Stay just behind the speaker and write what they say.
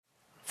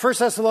1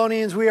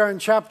 Thessalonians, we are in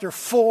chapter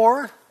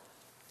 4.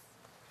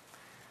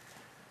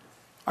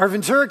 Our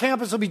Ventura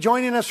campus will be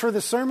joining us for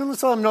the sermon.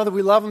 Let's let them know that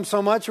we love them so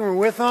much and we're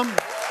with them.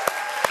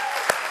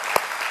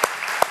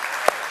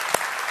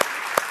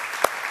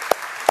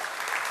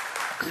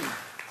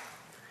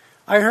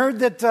 I heard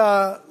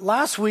that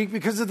last week,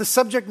 because of the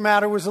subject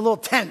matter, was a little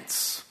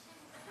tense.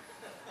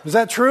 Is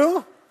that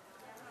true?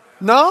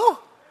 No?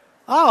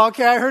 Oh,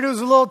 okay. I heard it was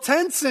a little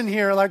tense in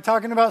here, like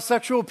talking about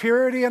sexual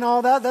purity and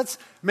all that.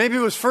 Maybe it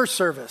was first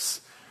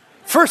service.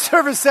 First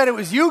service said it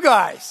was you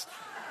guys.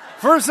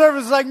 First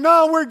service was like,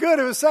 no, we're good.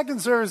 It was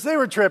second service. They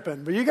were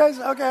tripping. But you guys,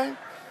 okay.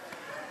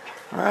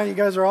 All right, you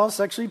guys are all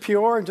sexually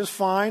pure and just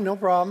fine. No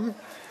problem.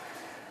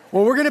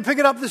 Well, we're going to pick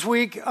it up this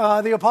week.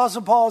 The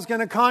Apostle Paul is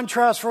going to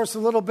contrast for us a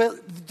little bit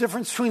the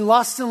difference between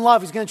lust and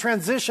love. He's going to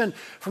transition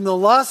from the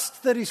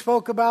lust that he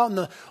spoke about and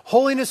the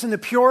holiness and the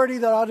purity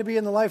that ought to be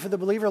in the life of the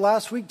believer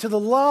last week to the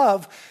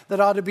love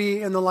that ought to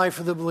be in the life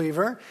of the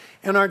believer.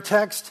 In our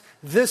text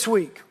this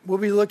week, we'll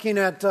be looking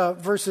at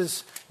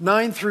verses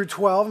 9 through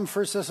 12 in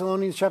 1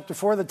 Thessalonians chapter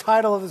 4. The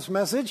title of this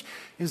message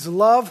is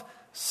Love,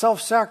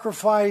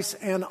 Self-Sacrifice,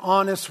 and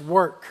Honest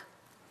Work.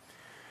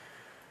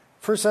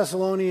 1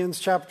 Thessalonians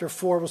chapter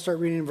 4, we'll start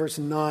reading in verse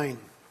 9.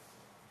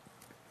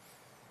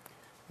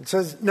 It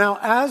says, "Now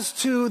as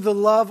to the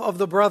love of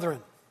the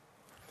brethren,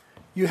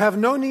 you have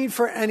no need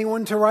for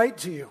anyone to write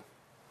to you.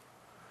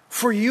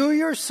 For you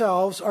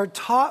yourselves are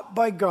taught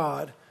by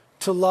God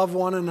to love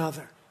one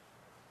another.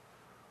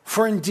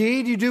 For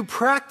indeed you do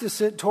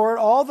practice it toward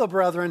all the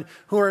brethren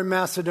who are in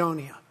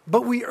Macedonia.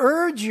 But we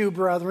urge you,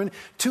 brethren,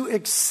 to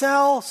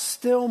excel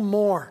still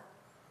more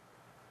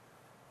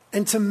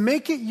and to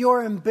make it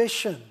your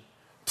ambition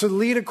to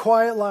lead a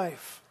quiet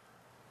life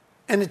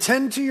and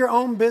attend to your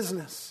own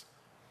business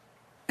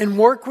and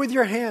work with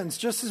your hands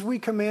just as we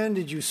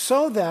commanded you,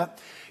 so that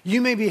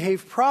you may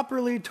behave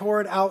properly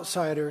toward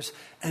outsiders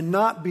and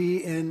not be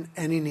in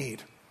any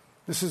need."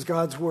 This is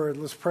God's word.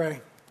 Let's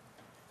pray.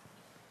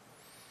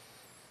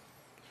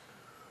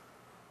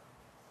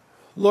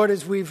 Lord,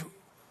 as we've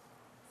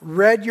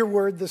read your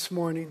word this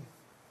morning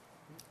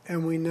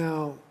and we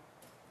now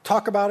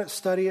talk about it,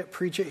 study it,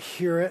 preach it,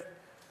 hear it,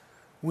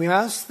 we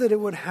ask that it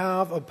would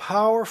have a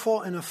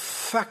powerful and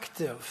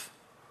effective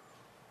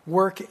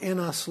work in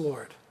us,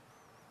 Lord.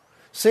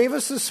 Save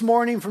us this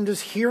morning from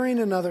just hearing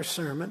another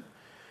sermon.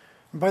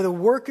 And by the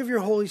work of your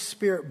Holy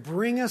Spirit,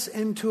 bring us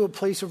into a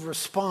place of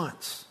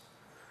response.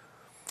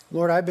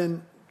 Lord, I've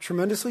been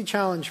tremendously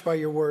challenged by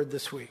your word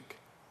this week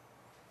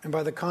and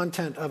by the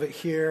content of it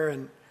here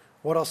and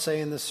what I'll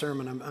say in this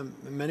sermon. I'm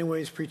in many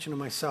ways preaching to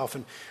myself.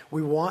 And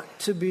we want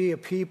to be a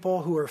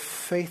people who are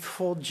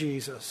faithful,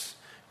 Jesus,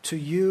 to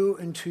you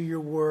and to your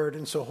word.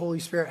 And so, Holy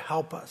Spirit,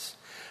 help us.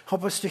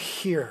 Help us to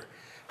hear.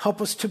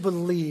 Help us to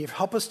believe.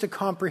 Help us to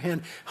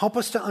comprehend. Help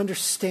us to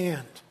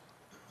understand.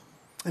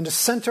 And to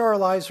center our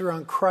lives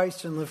around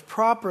Christ and live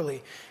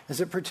properly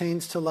as it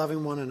pertains to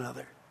loving one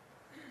another.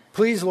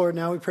 Please, Lord,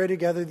 now we pray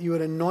together that you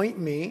would anoint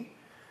me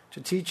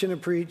to teach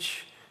and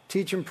preach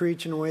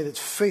in a way that's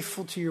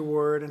faithful to your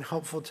word and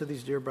helpful to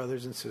these dear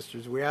brothers and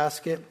sisters. We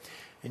ask it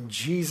in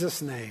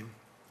Jesus' name.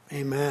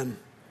 Amen.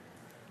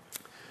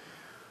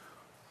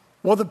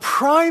 Well, the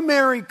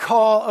primary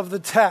call of the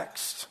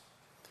text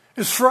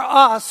is for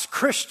us,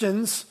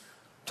 Christians,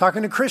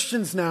 talking to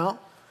Christians now,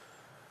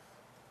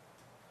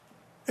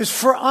 is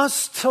for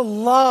us to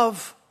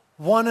love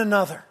one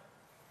another.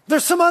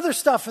 There's some other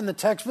stuff in the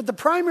text, but the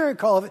primary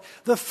call of it,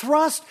 the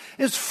thrust,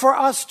 is for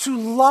us to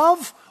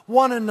love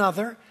one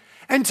another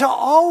and to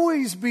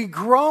always be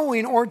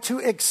growing or to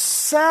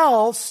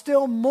excel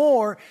still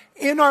more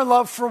in our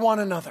love for one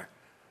another.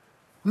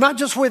 Not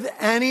just with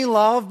any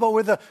love, but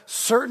with a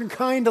certain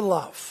kind of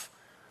love.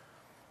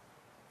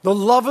 The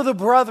love of the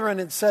brethren,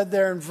 it said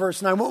there in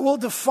verse 9. We'll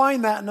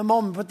define that in a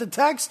moment. But the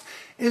text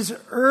is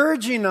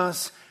urging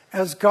us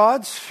as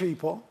God's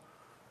people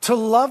to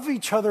love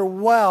each other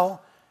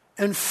well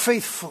and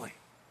faithfully.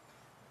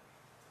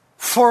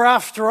 For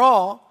after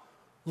all,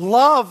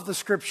 love, the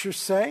scriptures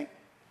say,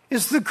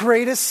 is the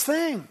greatest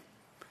thing.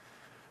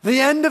 The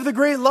end of the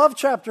great love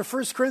chapter,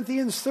 1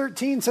 Corinthians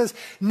 13 says,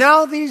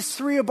 "Now these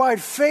three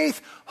abide,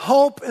 faith,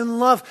 hope, and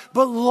love.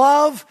 But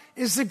love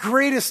is the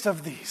greatest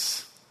of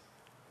these."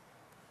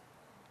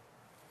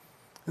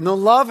 And though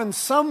love in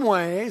some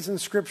ways in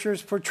Scripture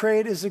is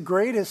portrayed as the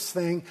greatest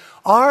thing,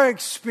 our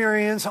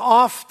experience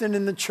often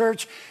in the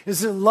church is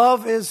that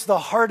love is the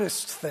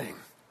hardest thing.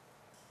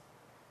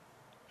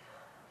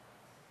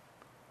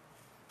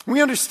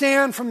 We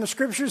understand from the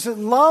Scriptures that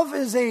love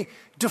is a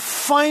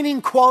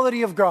defining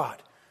quality of God.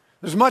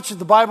 There's much that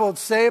the Bible would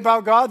say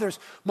about God. There's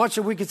much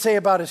that we could say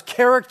about his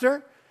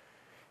character.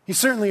 He's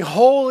certainly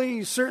holy.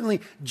 He's certainly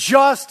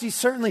just. He's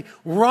certainly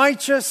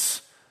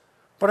righteous.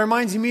 But our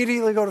minds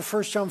immediately go to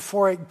 1 John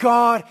 4:8.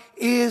 God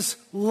is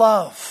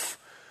love.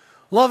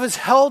 Love is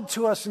held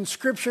to us in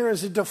Scripture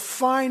as a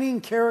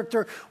defining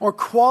character or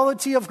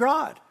quality of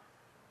God.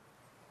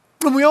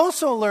 And we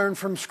also learn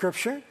from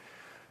Scripture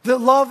that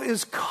love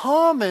is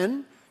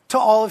common to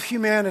all of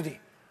humanity,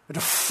 a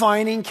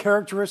defining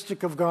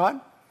characteristic of God.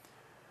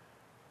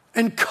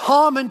 and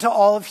common to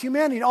all of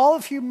humanity. All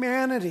of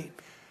humanity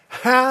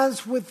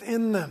has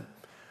within them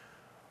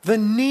the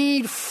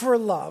need for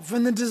love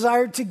and the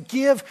desire to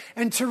give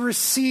and to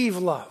receive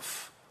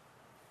love.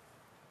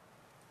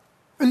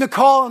 And the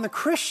call on the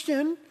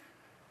Christian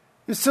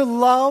is to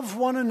love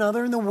one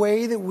another in the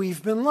way that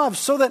we've been loved.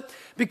 So that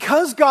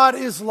because God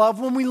is love,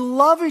 when we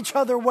love each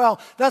other well,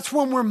 that's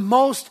when we're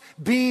most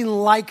being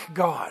like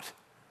God.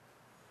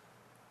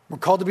 We're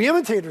called to be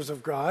imitators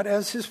of God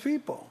as His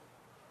people.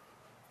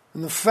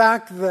 And the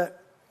fact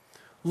that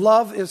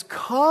love is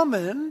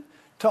common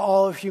to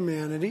all of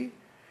humanity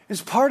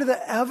is part of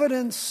the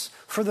evidence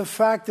for the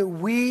fact that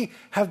we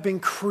have been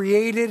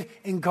created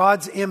in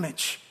God's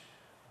image.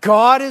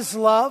 God is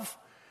love.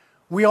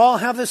 We all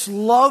have this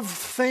love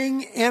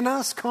thing in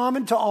us,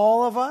 common to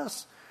all of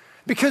us,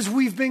 because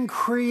we've been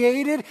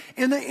created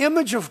in the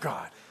image of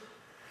God.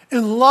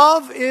 And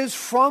love is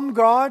from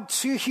God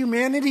to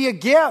humanity a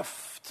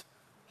gift.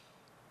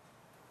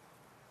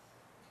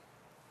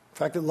 The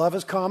fact that love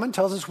is common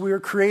tells us we are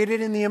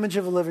created in the image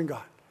of a living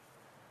God.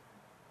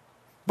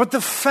 But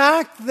the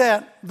fact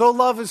that though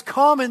love is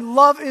common,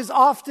 love is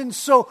often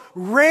so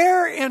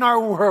rare in our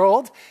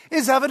world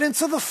is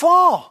evidence of the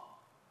fall.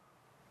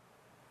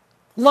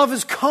 Love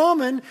is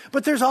common,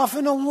 but there's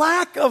often a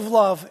lack of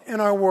love in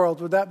our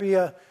world. Would that be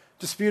a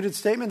disputed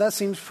statement? That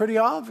seems pretty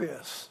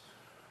obvious.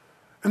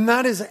 And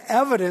that is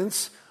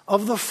evidence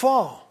of the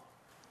fall.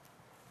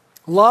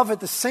 Love at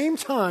the same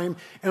time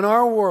in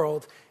our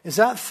world is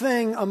that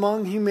thing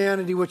among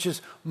humanity which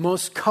is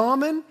most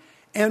common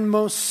and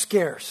most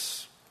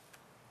scarce.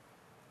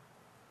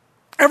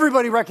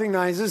 Everybody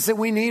recognizes that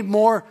we need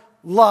more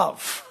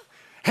love.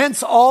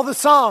 Hence all the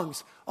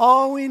songs.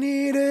 All we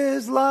need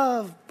is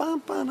love.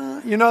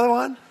 You know the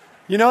one?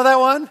 You know that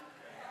one?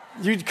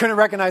 You couldn't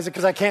recognize it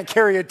because I can't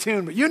carry a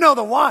tune, but you know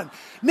the one.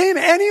 Name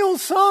any old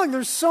song.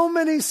 There's so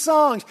many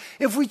songs.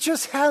 If we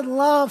just had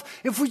love,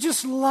 if we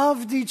just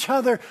loved each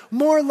other,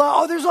 more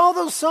love. Oh, there's all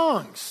those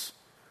songs.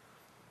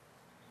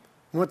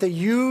 And what they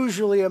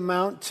usually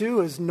amount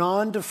to is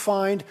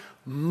non-defined,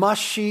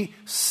 mushy,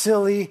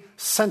 silly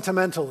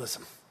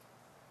sentimentalism.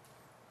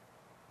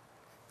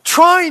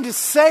 Trying to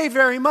say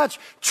very much,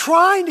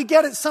 trying to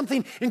get at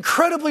something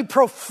incredibly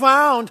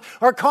profound,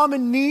 our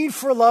common need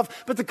for love,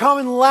 but the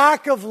common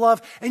lack of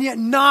love, and yet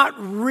not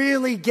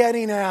really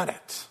getting at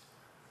it.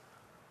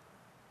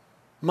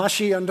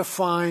 Mushy,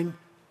 undefined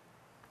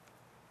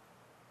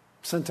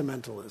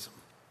sentimentalism.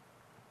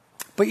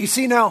 But you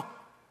see now,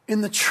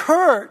 in the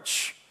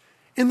church,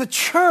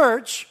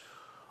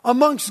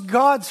 amongst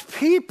God's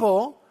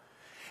people,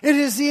 it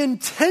is the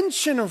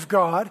intention of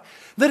God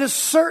that a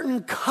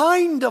certain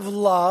kind of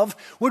love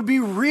would be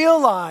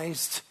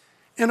realized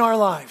in our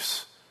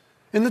lives.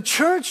 In the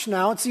church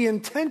now, it's the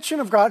intention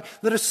of God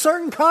that a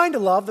certain kind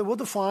of love that we'll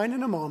define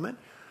in a moment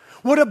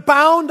would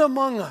abound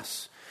among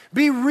us,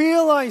 be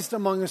realized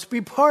among us,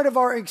 be part of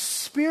our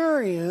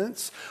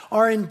experience,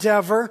 our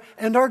endeavor,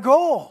 and our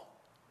goal.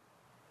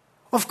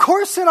 Of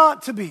course it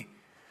ought to be.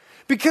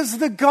 Because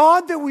the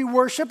God that we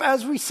worship,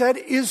 as we said,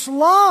 is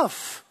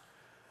love.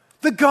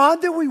 The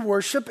God that we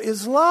worship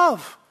is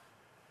love.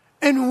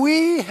 And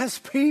we, His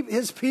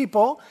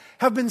people,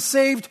 have been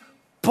saved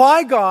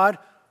by God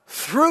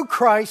through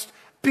Christ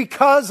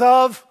because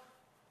of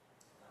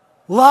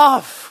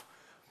love.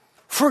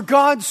 For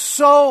God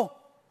so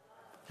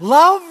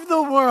loved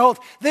the world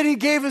that He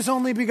gave His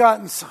only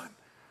begotten Son,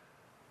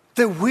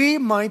 that we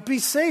might be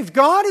saved.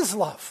 God is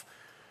love.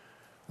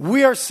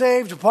 We are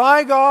saved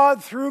by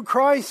God through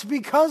Christ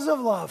because of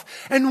love.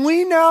 And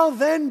we now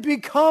then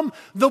become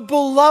the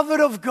beloved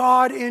of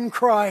God in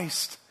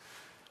Christ.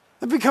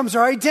 It becomes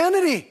our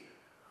identity.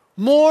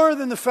 More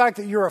than the fact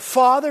that you're a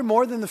father,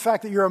 more than the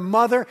fact that you're a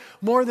mother,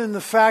 more than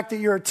the fact that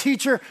you're a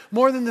teacher,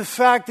 more than the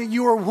fact that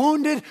you were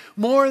wounded,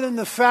 more than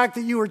the fact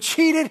that you were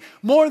cheated,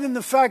 more than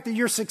the fact that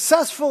you're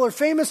successful or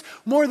famous,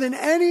 more than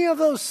any of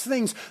those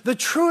things, the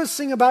truest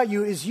thing about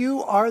you is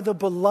you are the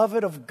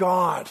beloved of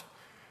God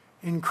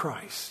in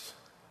Christ.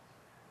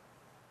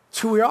 It's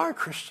who we are,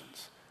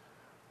 Christians.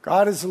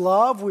 God is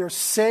love. We are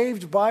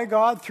saved by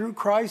God through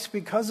Christ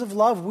because of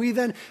love. We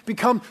then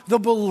become the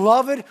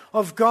beloved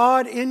of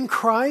God in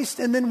Christ.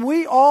 And then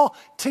we all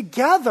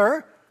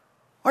together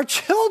are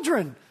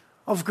children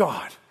of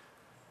God.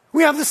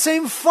 We have the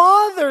same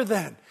Father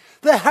then,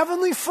 the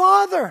Heavenly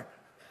Father.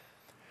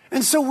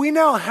 And so we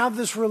now have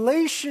this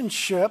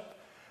relationship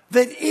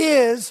that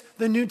is,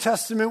 the New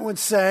Testament would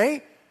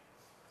say,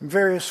 in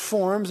various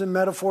forms and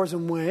metaphors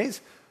and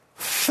ways,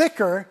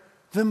 thicker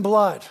than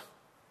blood.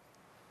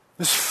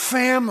 This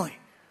family,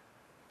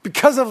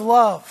 because of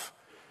love.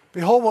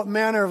 Behold what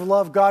manner of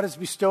love God has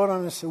bestowed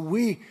on us, that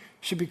we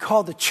should be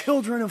called the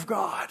children of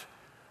God.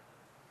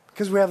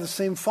 Because we have the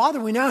same Father,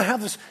 we now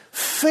have this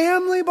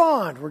family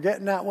bond. We're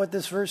getting at what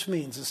this verse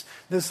means,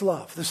 this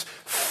love, this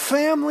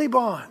family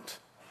bond.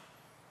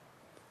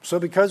 So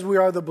because we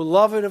are the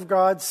beloved of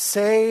God,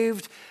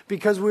 saved,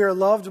 because we are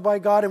loved by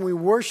God, and we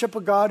worship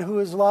a God who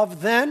is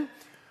love, then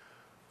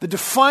the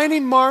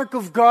defining mark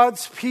of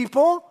God's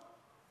people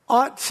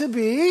ought to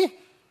be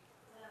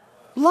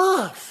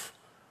love.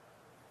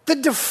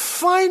 The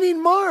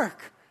defining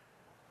mark.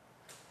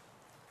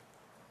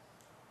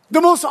 The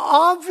most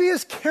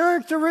obvious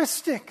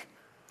characteristic.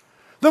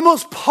 The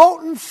most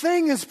potent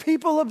thing as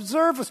people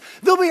observe us.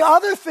 There'll be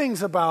other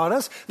things about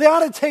us. They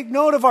ought to take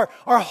note of our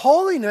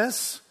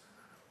holiness,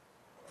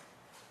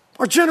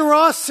 our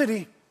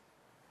generosity,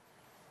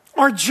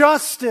 our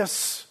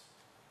justice,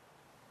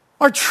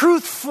 our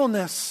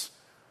truthfulness.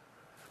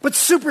 But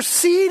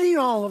superseding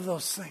all of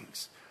those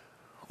things,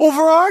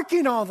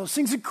 overarching all those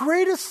things, the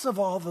greatest of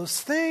all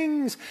those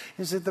things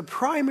is that the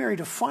primary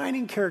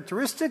defining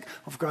characteristic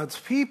of God's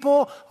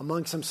people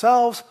amongst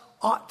themselves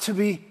ought to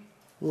be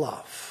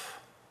love.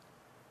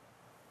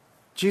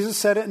 Jesus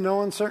said it in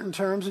no uncertain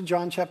terms in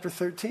John chapter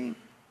 13.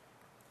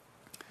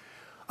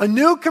 A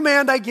new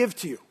command I give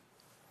to you.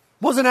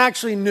 Wasn't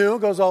actually new,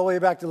 it goes all the way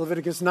back to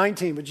Leviticus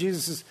 19, but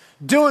Jesus is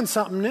doing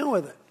something new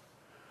with it.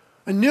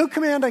 A new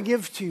command I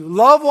give to you,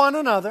 love one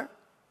another.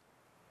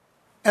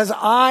 As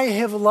I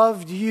have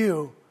loved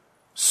you,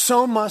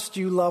 so must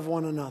you love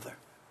one another.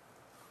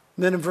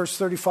 And then in verse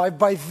 35,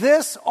 by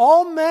this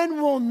all men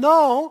will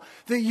know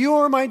that you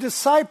are my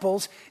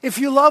disciples if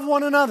you love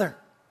one another.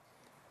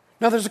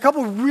 Now there's a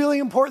couple of really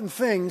important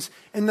things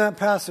in that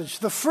passage.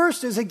 The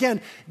first is,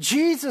 again,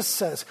 Jesus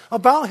says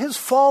about his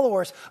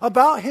followers,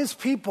 about his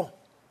people,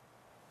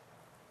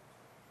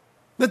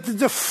 that the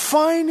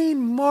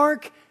defining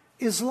mark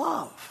is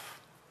love.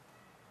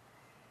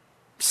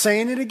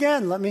 Saying it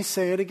again. Let me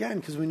say it again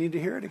because we need to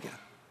hear it again.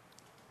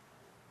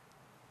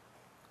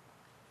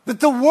 That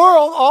the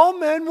world, all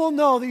men will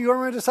know that you are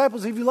my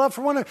disciples if you love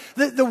for one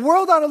another. The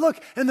world ought to look,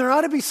 and there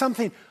ought to be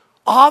something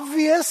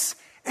obvious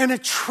and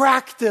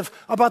attractive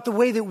about the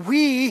way that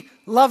we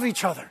love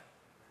each other.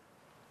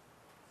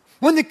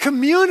 When the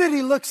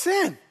community looks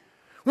in,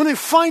 when they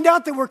find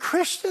out that we're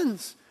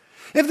Christians,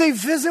 if they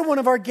visit one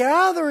of our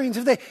gatherings,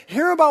 if they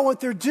hear about what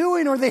they're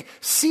doing, or they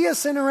see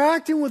us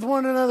interacting with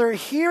one another,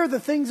 hear the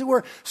things that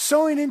we're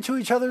sowing into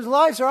each other's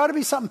lives, there ought to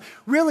be something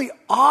really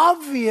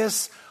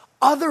obvious,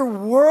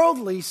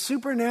 otherworldly,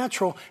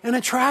 supernatural, and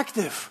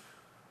attractive.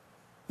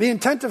 The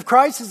intent of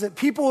Christ is that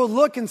people will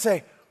look and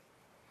say,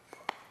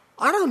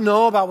 I don't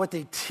know about what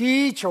they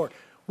teach or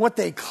what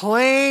they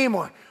claim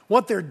or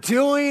what they're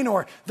doing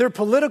or their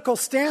political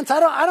stance. I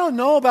don't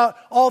know about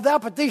all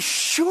that, but they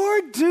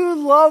sure do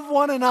love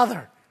one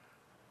another.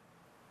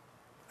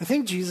 I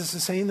think Jesus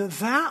is saying that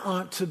that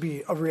ought to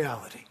be a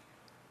reality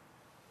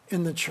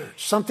in the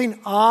church. Something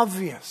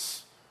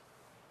obvious,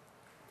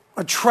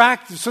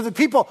 attractive, so that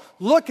people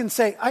look and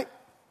say,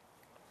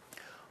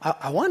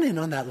 I want in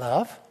on that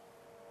love.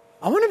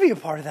 I want to be a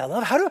part of that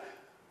love.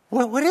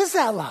 What is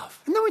that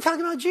love? And then we talk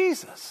about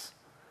Jesus.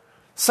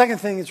 Second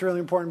thing that's really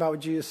important about what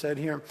Jesus said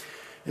here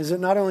is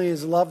that not only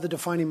is love the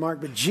defining mark,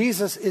 but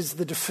Jesus is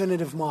the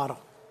definitive model.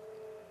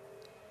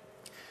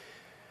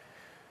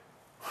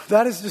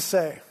 That is to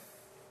say,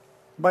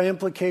 by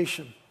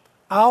implication,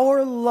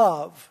 our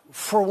love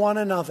for one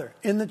another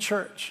in the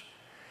church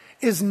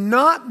is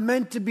not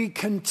meant to be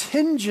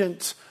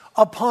contingent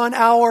upon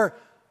our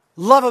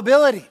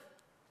lovability.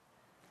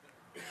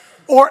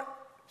 Or,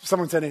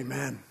 someone said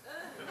amen.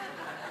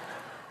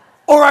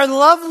 Or our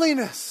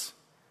loveliness.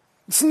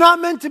 It's not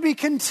meant to be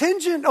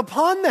contingent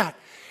upon that.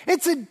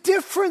 It's a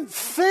different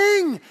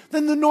thing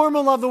than the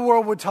normal love the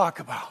world would talk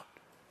about.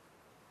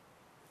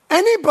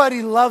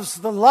 Anybody loves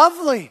the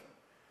lovely.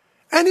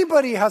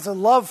 Anybody has a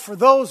love for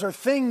those or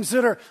things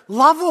that are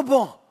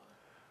lovable.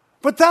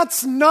 But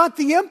that's not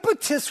the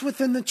impetus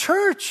within the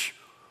church.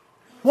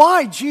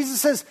 Why?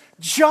 Jesus says,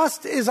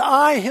 just as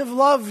I have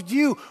loved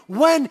you.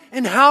 When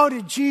and how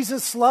did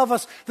Jesus love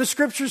us? The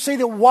scriptures say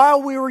that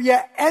while we were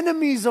yet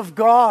enemies of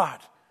God,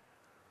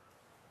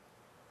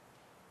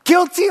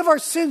 guilty of our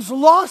sins,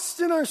 lost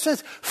in our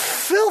sins,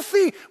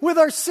 filthy with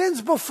our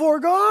sins before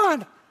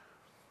God,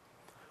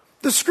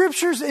 the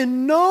scriptures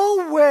in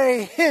no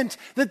way hint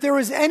that there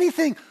is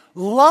anything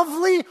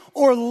lovely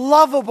or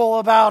lovable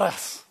about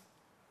us.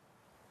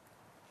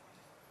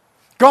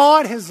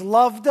 God has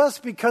loved us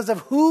because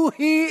of who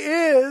He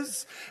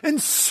is, in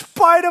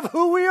spite of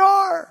who we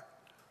are.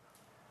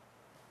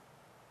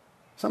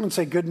 Someone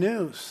say, good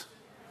news.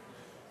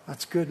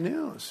 That's good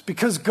news.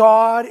 Because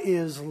God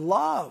is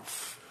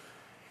love.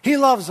 He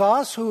loves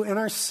us who in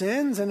our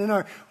sins and in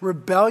our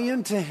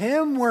rebellion to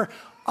Him were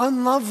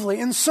unlovely.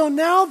 And so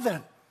now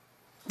then,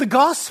 the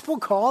gospel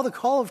call, the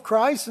call of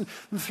Christ, and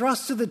the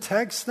thrust of the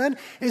text then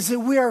is that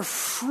we are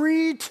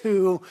free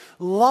to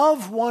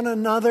love one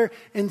another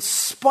in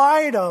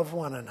spite of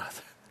one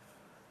another.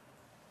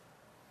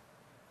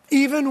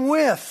 Even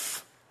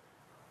with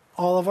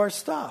all of our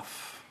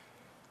stuff.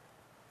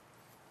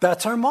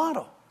 That's our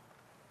model.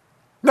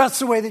 That's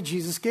the way that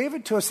Jesus gave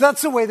it to us.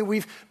 That's the way that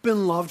we've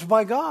been loved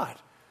by God.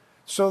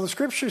 So the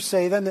scriptures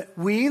say then that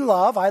we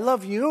love, I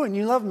love you and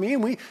you love me,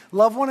 and we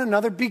love one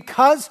another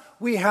because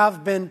we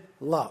have been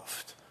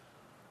loved.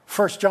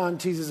 1 John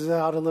teases it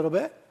out a little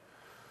bit.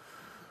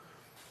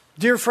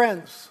 Dear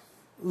friends,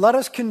 let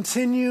us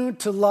continue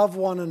to love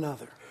one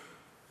another,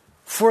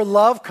 for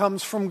love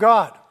comes from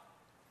God.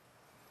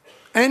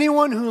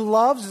 Anyone who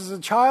loves is a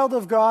child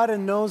of God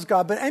and knows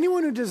God. But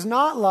anyone who does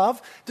not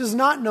love does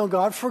not know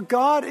God, for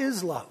God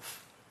is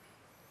love.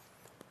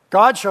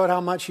 God showed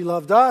how much he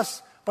loved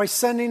us by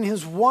sending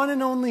his one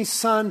and only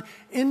Son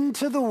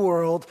into the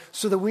world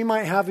so that we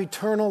might have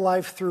eternal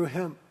life through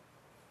him.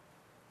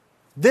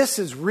 This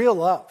is real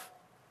love.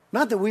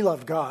 Not that we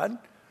loved God,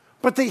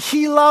 but that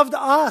he loved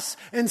us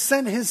and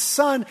sent his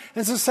Son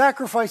as a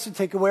sacrifice to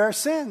take away our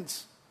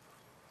sins.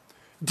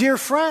 Dear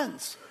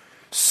friends,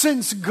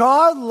 since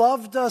God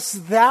loved us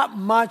that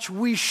much,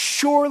 we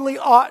surely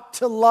ought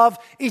to love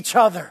each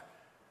other.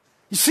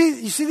 You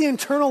see the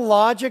internal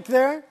logic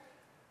there?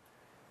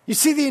 You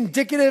see the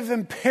indicative,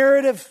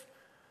 imperative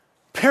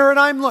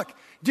paradigm? Look,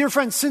 dear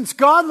friends, since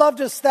God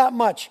loved us that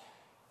much,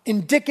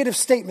 indicative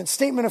statement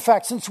of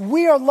fact, since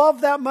we are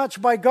loved that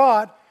much by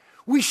God,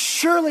 we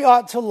surely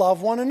ought to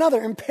love one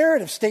another.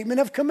 Imperative statement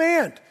of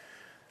command.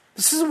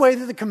 This is the way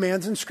that the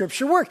commands in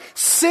Scripture work.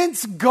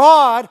 Since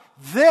God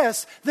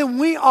this, then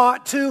we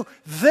ought to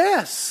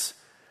this.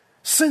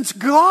 Since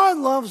God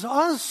loves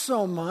us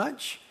so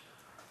much,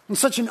 in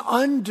such an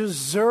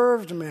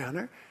undeserved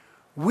manner,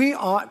 we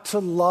ought to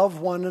love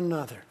one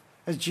another.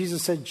 As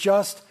Jesus said,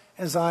 just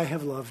as I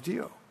have loved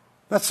you.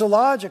 That's the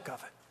logic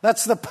of it.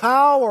 That's the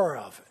power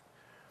of it.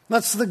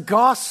 That's the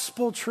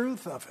gospel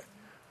truth of it.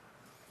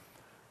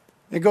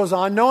 It goes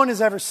on, no one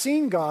has ever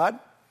seen God,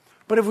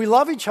 but if we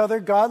love each other,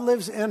 God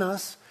lives in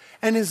us,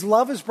 and his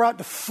love is brought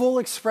to full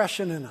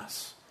expression in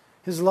us.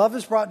 His love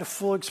is brought to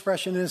full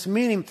expression in us,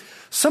 meaning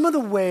some of the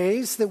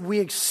ways that we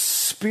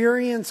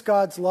experience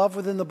God's love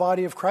within the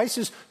body of Christ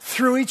is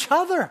through each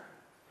other.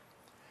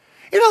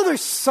 You know,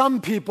 there's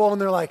some people, and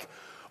they're like,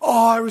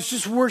 oh, I was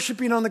just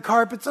worshiping on the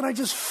carpets and I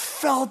just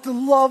felt the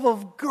love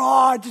of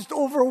God just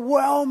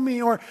overwhelm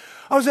me. Or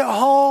I was at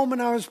home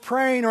and I was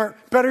praying, or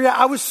better yet,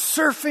 I was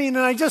surfing and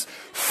I just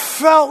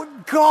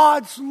felt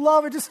God's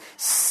love. I just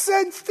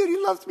sensed that he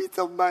loves me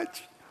so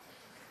much.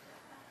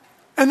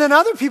 And then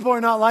other people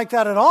are not like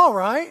that at all,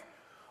 right?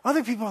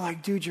 Other people are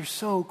like, dude, you're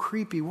so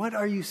creepy. What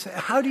are you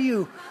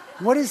saying?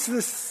 What is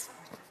this?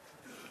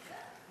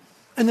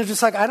 And they're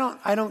just like, I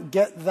don't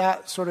get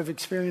that sort of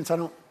experience. I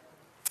don't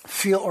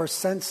feel or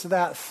sense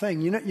that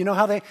thing. You know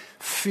how they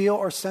feel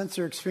or sense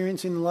or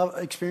experience the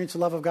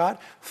love of God?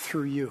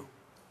 Through you.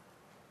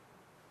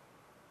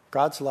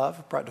 God's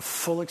love brought to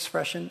full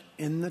expression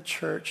in the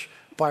church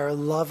by our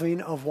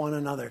loving of one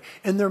another.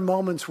 And there are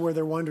moments where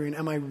they're wondering,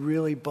 am I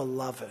really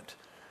beloved?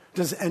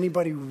 Does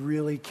anybody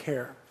really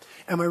care?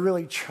 Am I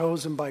really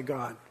chosen by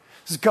God?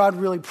 Is God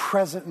really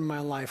present in my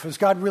life? Is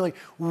God really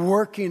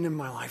working in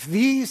my life?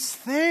 These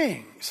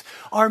things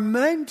are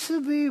meant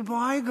to be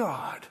by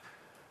God,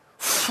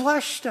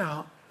 fleshed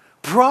out,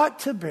 brought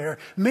to bear,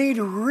 made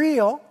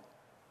real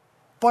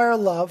by our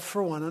love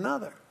for one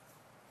another.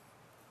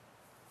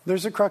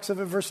 There's the crux of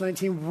it, verse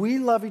 19. We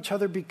love each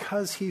other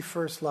because he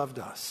first loved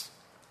us.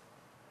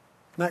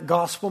 That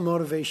gospel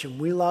motivation.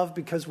 We love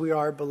because we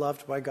are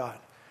beloved by God.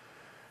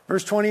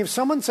 Verse 20, if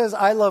someone says,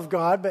 I love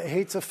God, but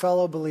hates a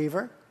fellow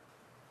believer,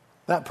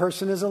 that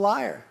person is a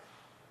liar.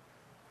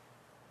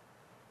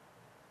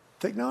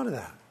 Take note of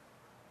that.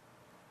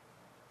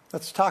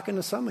 That's talking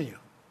to some of you.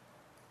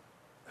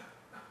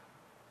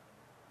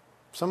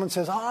 Someone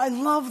says, oh, I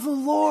love the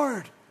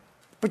Lord,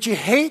 but you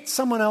hate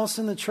someone else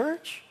in the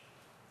church?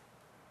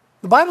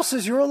 The Bible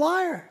says you're a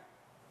liar.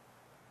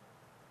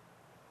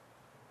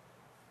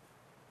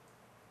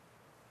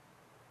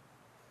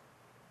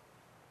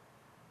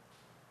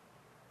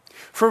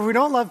 For if we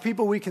don't love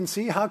people we can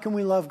see, how can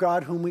we love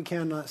God whom we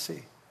cannot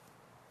see?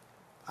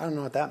 I don't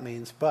know what that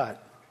means,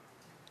 but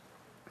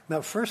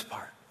that first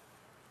part.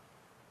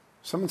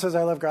 Someone says,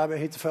 I love God, but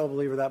hates a fellow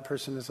believer, that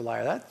person is a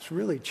liar. That's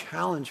really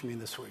challenged me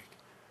this week.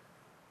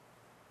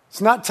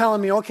 It's not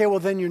telling me, okay, well,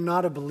 then you're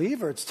not a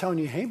believer. It's telling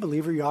you, hey,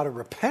 believer, you ought to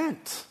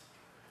repent.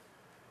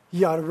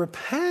 You ought to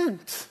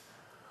repent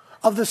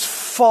of this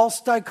false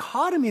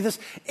dichotomy, this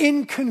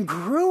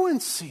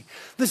incongruency,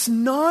 this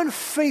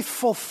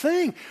non-faithful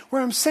thing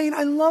where I'm saying,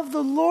 I love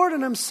the Lord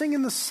and I'm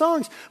singing the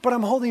songs, but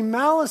I'm holding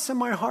malice in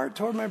my heart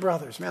toward my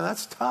brothers. Man,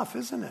 that's tough,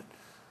 isn't it?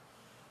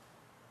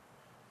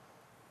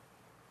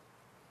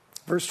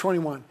 Verse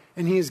 21,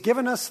 and he has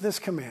given us this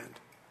command.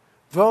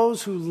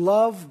 Those who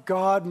love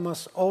God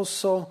must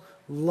also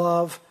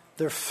love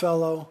their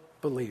fellow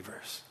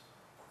believers.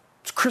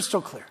 It's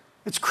crystal clear.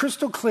 It's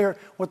crystal clear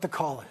what the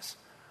call is.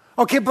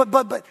 Okay,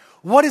 but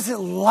what is it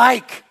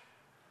like?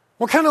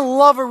 What kind of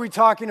love are we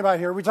talking about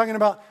here? Are we talking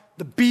about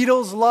the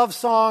Beatles' love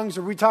songs?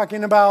 Are we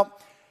talking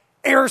about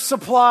Air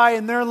Supply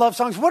and their love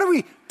songs? What are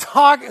we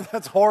talking?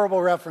 That's a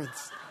horrible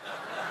reference.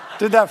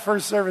 Did that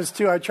first service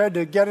too. I tried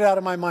to get it out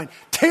of my mind.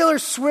 Taylor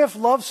Swift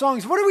love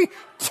songs. What are we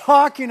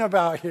talking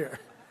about here?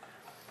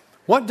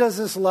 What does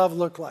this love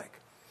look like?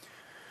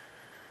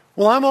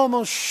 Well, I'm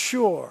almost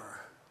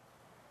sure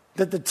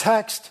that the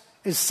text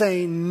is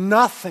saying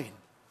nothing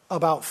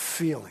about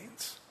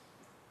feelings.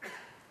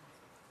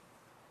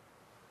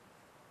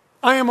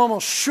 I am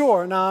almost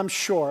sure, I'm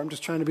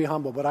just trying to be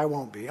humble, but I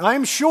won't be.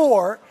 I'm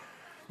sure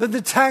that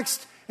the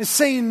text is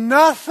saying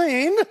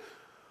nothing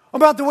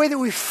about the way that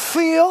we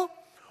feel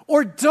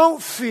or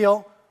don't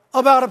feel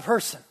about a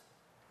person.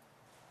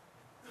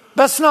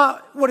 That's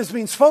not what is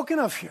being spoken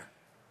of here.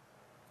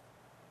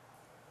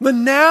 The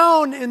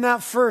noun in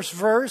that first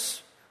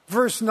verse,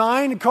 verse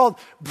 9, called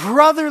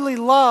brotherly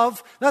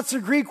love, that's the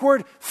Greek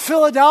word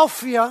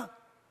Philadelphia.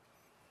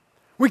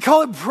 We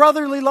call it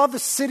brotherly love, the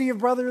city of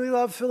brotherly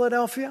love,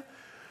 Philadelphia.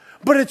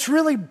 But it's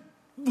really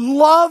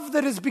love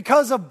that is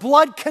because of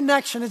blood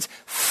connection. It's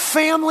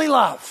family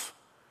love.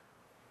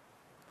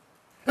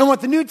 And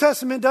what the New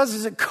Testament does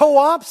is it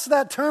co-opts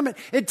that term.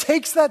 It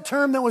takes that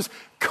term that was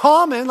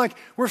common, like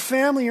we're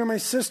family, you're my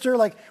sister,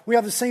 like we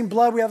have the same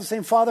blood, we have the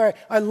same father,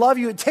 I love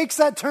you. It takes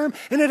that term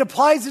and it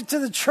applies it to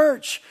the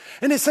church.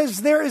 And it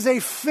says there is a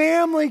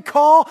family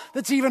call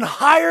that's even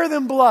higher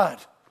than blood.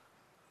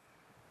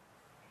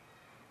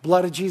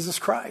 Blood of Jesus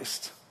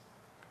Christ,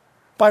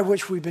 by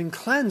which we've been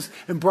cleansed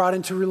and brought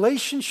into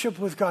relationship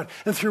with God,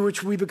 and through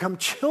which we become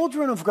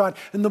children of God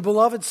and the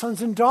beloved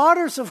sons and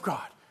daughters of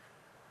God.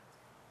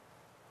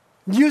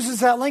 Uses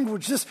that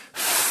language. This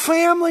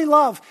family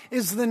love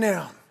is the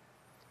noun.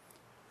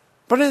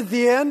 But at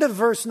the end of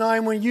verse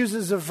 9, when he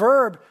uses a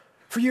verb,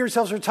 for you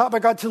yourselves are taught by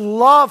God to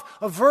love,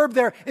 a verb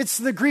there, it's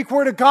the Greek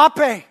word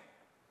agape.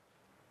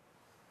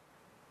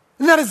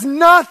 And that has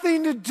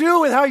nothing to do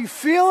with how you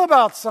feel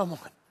about someone.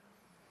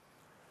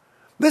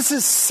 This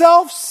is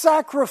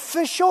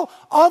self-sacrificial,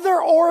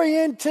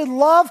 other-oriented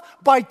love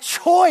by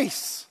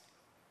choice.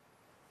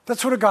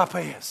 That's what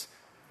agape is.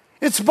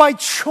 It's by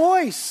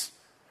choice.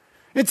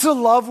 It's a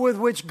love with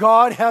which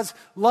God has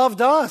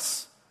loved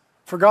us.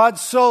 For God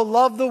so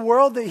loved the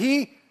world that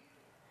he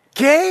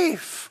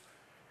gave.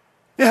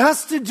 It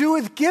has to do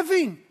with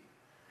giving.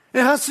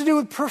 It has to do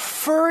with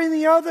preferring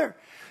the other.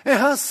 It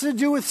has to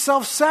do with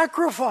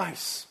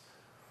self-sacrifice.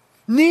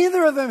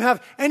 Neither of them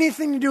have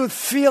anything to do with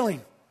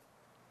feeling.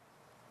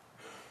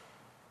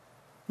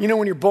 You know,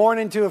 when you're born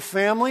into a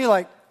family,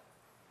 like,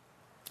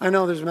 I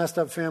know there's messed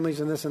up families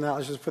and this and that.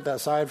 Let's just put that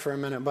aside for a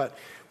minute. But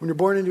when you're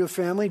born into a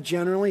family,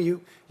 generally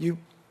you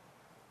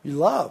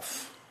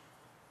love.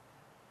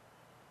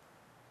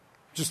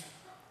 Just,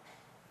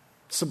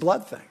 it's a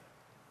blood thing.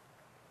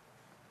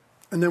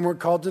 And then we're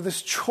called to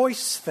this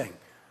choice thing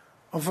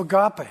of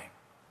agape.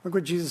 Look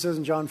what Jesus says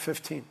in John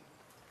 15.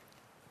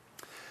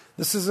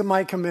 This is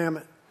my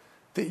commandment,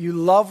 that you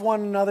love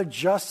one another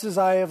just as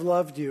I have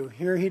loved you.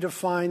 Here he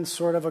defines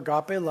sort of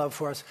agape love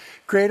for us.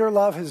 Greater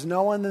love has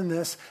no one than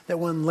this, that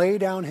one lay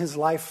down his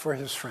life for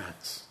his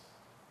friends.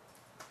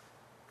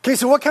 Okay,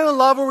 so what kind of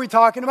love are we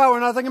talking about? We're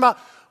not talking about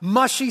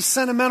mushy,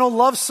 sentimental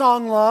love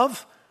song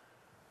love.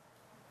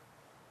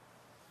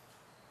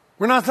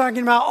 We're not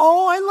talking about,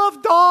 oh, I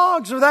love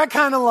dogs, or that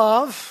kind of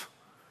love.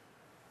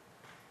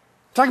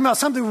 We're talking about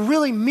something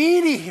really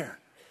meaty here.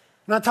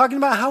 We're not talking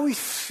about how we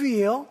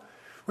feel.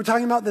 We're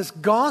talking about this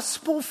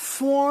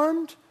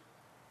gospel-formed,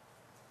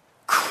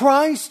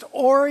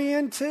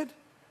 Christ-oriented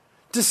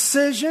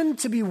decision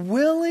to be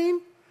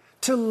willing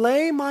to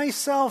lay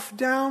myself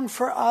down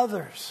for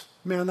others.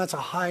 Man, that's a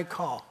high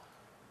call.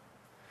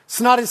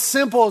 It's not as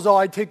simple as, oh,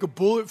 I'd take a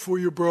bullet for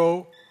you,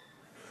 bro.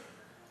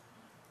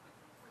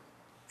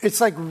 It's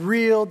like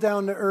real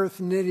down-to-earth,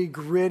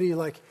 nitty-gritty,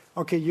 like,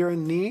 okay, you're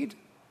in need?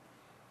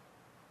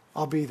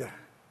 I'll be there.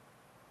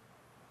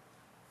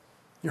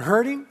 You're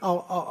hurting?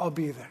 I'll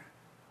be there.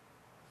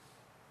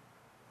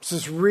 This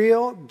is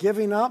real,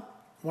 giving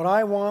up what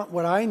I want,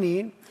 what I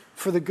need,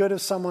 for the good of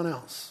someone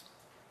else.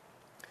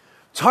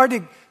 It's hard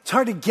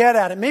to get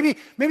at it. Maybe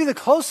the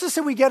closest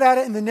that we get at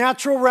it in the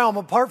natural realm,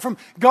 apart from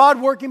God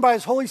working by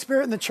his Holy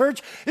Spirit in the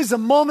church, is the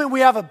moment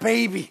we have a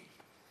baby.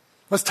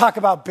 Let's talk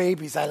about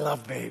babies. I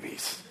love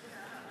babies.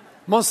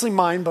 Mostly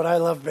mine, but I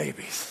love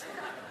babies.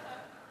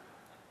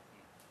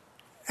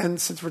 And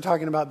since we're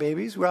talking about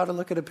babies, we ought to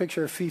look at a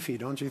picture of Fifi,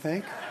 don't you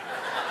think?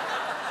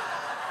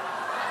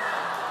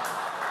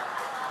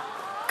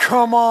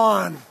 Come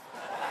on.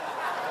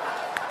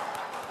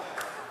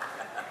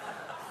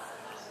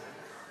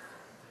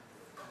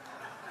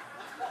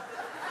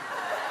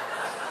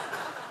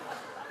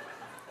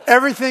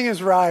 Everything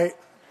is right.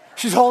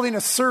 She's holding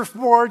a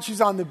surfboard.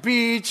 She's on the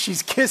beach.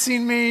 She's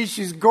kissing me.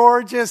 She's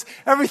gorgeous.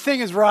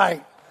 Everything is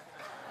right.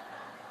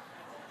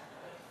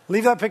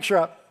 Leave that picture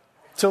up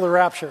till the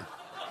rapture.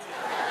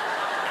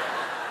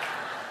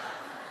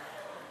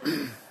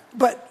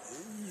 But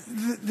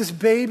this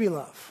baby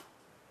love,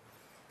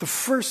 the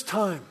first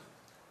time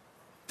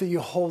that you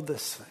hold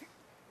this thing,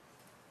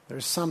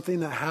 there's something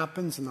that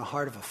happens in the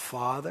heart of a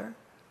father,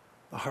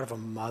 the heart of a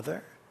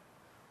mother,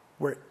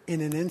 where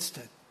in an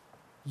instant,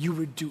 you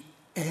would do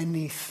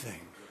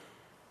anything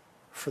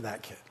for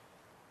that kid.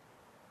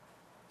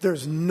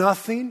 There's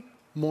nothing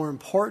more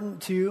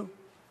important to you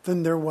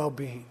than their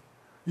well-being.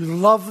 You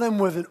love them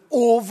with an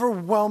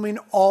overwhelming,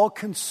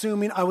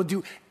 all-consuming, I will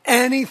do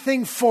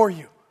anything for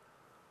you.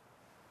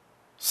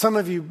 Some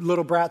of you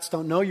little brats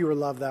don't know you were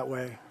loved that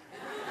way.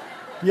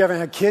 You haven't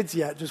had kids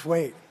yet, just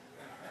wait.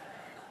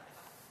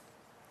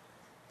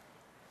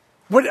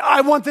 But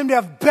I want them to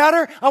have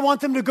better. I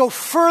want them to go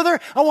further.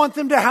 I want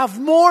them to have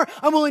more.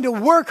 I'm willing to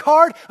work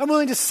hard. I'm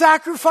willing to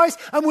sacrifice.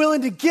 I'm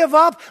willing to give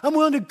up. I'm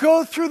willing to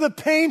go through the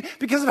pain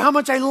because of how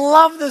much I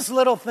love this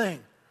little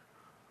thing.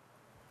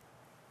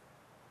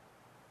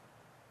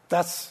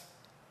 That's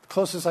the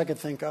closest I could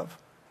think of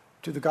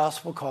to the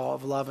gospel call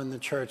of love in the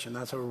church, and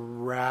that's a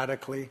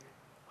radically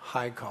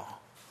high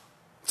call.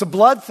 It's a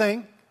blood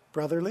thing,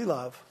 brotherly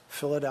love,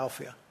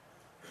 Philadelphia.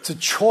 It's a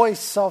choice,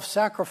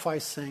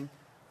 self-sacrifice thing,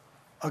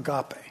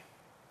 agape.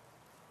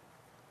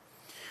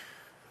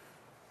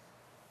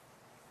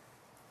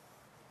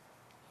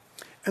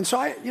 And so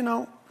I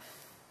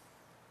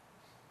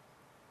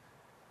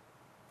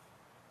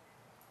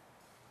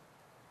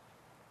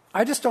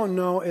just don't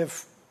know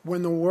if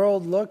when the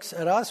world looks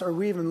at us or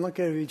we even look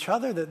at each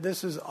other that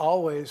this is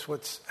always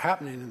what's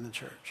happening in the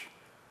church.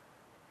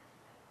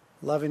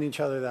 Loving each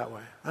other that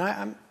way.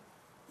 I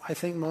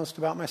think most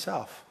about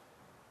myself.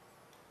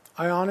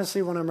 I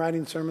honestly, when I'm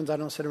writing sermons, I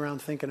don't sit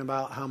around thinking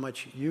about how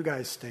much you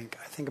guys stink.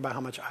 I think about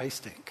how much I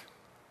stink.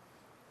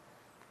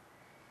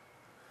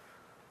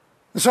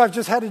 And so I've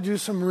just had to do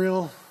some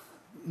real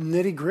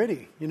nitty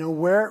gritty.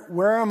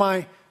 Where am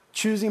I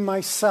choosing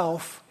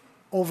myself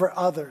over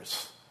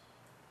others?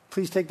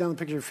 Please take down the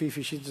picture of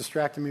Fifi. She's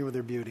distracting me with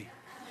her beauty.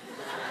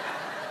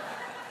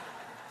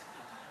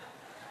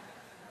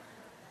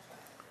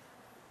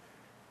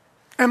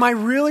 Am I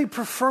really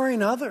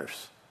preferring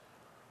others?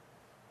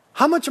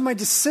 How much of my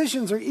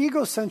decisions are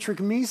egocentric,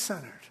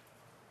 me-centered?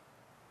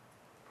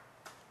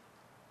 I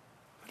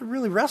had to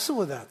really wrestle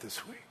with that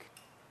this week.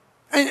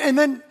 And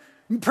then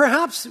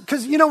perhaps,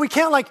 because, we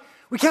can't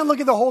look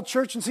at the whole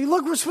church and say,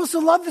 look, we're supposed to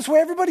love this way.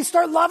 Everybody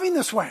start loving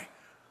this way.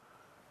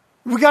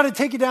 We got to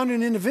take it down to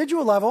an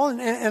individual level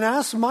and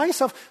ask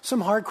myself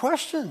some hard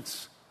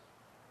questions.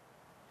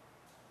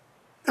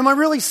 Am I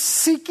really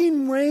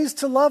seeking ways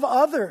to love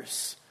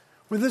others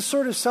with this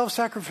sort of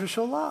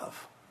self-sacrificial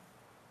love?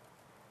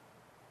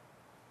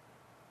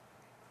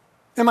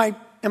 Am I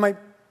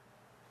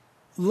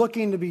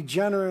looking to be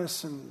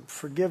generous and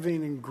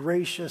forgiving and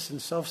gracious and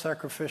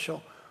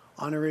self-sacrificial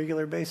on a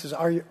regular basis?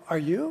 Are you?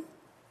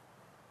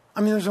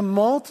 I mean, there's a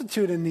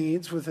multitude of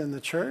needs within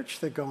the church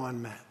that go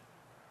unmet.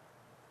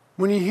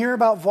 When you hear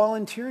about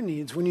volunteer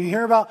needs, when you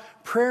hear about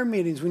prayer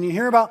meetings, when you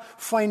hear about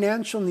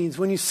financial needs,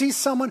 when you see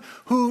someone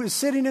who is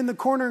sitting in the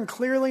corner and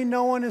clearly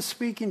no one is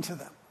speaking to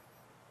them,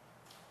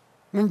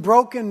 when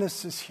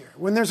brokenness is here,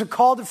 when there's a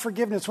call to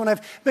forgiveness, when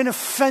I've been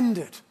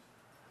offended,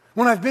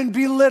 when I've been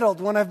belittled,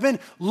 when I've been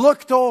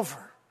looked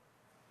over.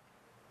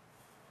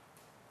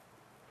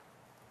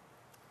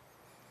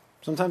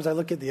 Sometimes I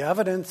look at the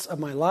evidence of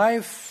my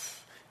life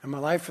and my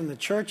life in the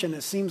church, and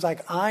it seems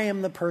like I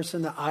am the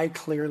person that I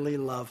clearly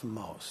love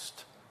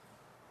most.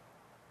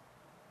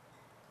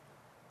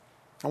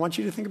 I want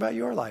you to think about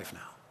your life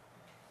now.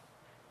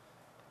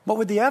 What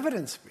would the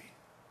evidence be?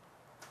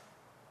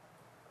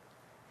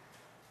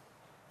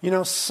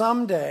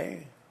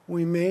 Someday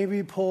we may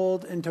be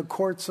pulled into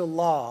courts of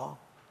law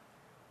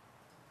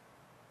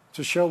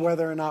to show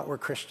whether or not we're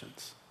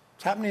Christians.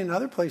 It's happening in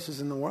other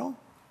places in the world.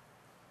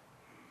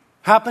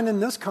 Happened in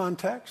this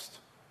context.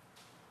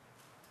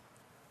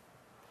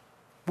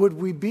 Would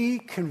we be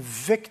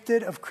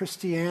convicted of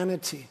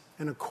Christianity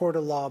in a court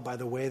of law by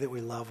the way that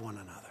we love one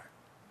another?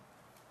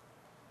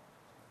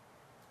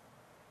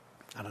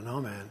 I don't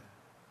know, man.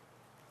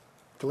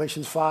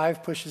 Galatians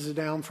 5 pushes it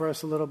down for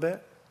us a little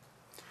bit.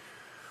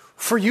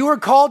 For you are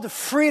called to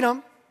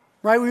freedom,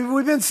 right?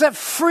 We've been set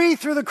free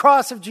through the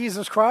cross of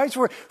Jesus Christ.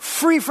 We're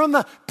free from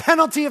the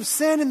penalty of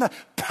sin and the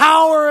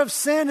power of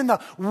sin and the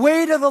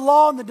weight of the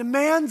law and the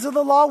demands of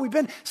the law. We've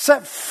been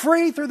set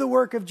free through the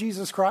work of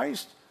Jesus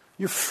Christ.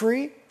 You're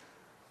free,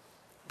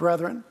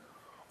 brethren.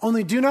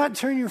 Only do not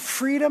turn your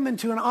freedom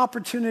into an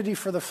opportunity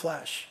for the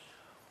flesh.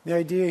 The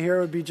idea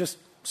here would be just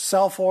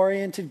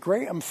self-oriented.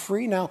 Great, I'm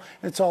free now.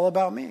 It's all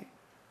about me.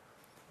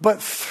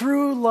 But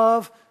through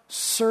love,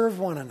 serve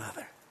one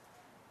another.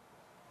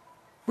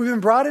 We've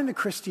been brought into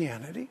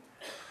Christianity.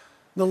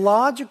 The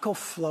logical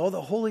flow,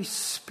 the Holy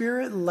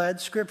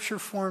Spirit-led,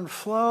 Scripture-formed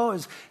flow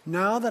is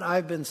now that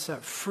I've been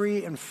set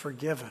free and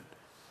forgiven,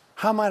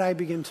 how might I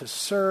begin to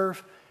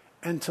serve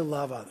and to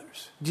love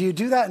others? Do you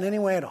do that in any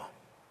way at all?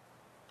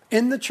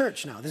 In the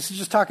church now. This is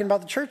just talking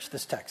about the church,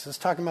 this text. This is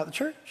talking about the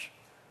church.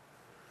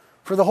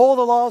 For the whole of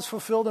the law is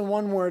fulfilled in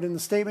one word, in the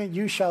statement,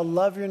 you shall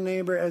love your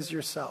neighbor as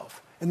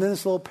yourself. And then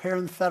this little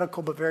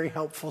parenthetical but very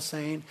helpful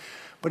saying,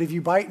 but if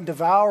you bite and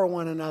devour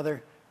one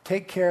another,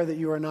 take care that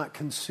you are not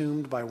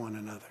consumed by one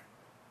another.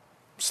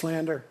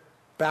 Slander,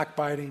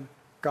 backbiting,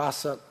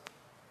 gossip,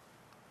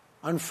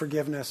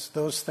 unforgiveness,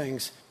 those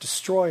things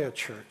destroy a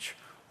church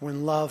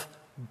when love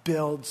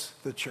builds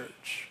the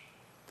church.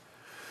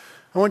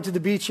 I went to the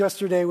beach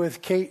yesterday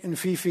with Kate and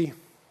Fifi,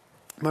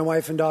 my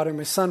wife and daughter.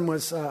 My son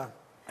was at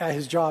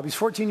his job. He's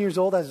 14 years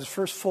old, has his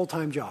first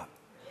full-time job,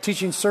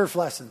 teaching surf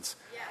lessons.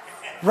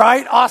 Yes.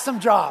 Right? Awesome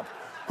job.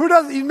 Who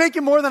doesn't? He's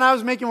making more than I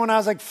was making when I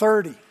was like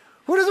 30.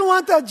 Who doesn't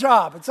want that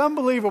job? It's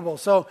unbelievable.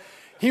 So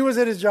he was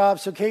at his job.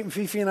 So Kate and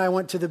Fifi and I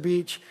went to the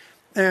beach.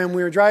 and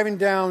we were driving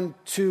down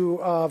to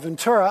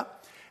Ventura.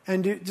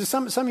 And do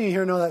some of you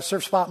here know that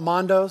surf spot,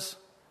 Mondo's?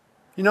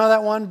 You know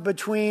that one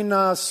between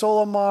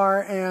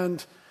Solomar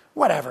and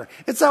whatever.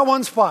 It's that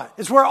one spot.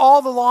 It's where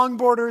all the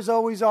longboarders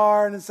always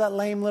are, and it's that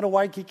lame little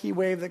Waikiki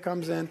wave that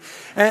comes in.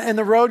 And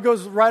the road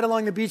goes right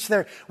along the beach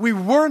there. We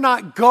were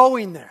not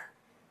going there.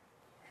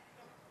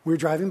 We were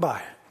driving by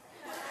it.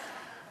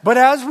 But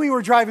as we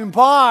were driving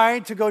by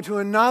to go to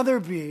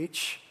another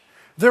beach,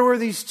 there were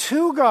these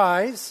two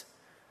guys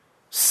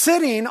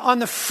sitting on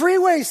the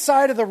freeway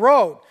side of the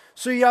road.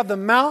 So you have the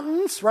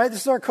mountains, right?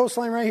 This is our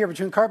coastline right here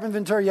between Carp and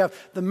Ventura. You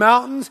have the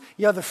mountains,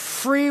 you have the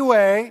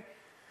freeway,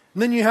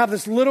 and then you have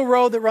this little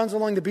road that runs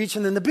along the beach,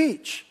 and then the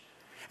beach.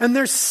 And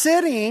they're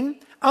sitting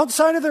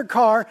outside of their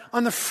car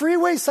on the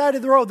freeway side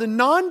of the road, the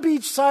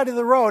non-beach side of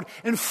the road,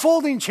 in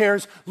folding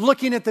chairs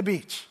looking at the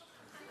beach.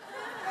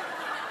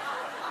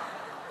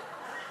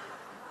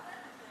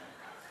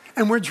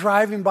 And we're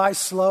driving by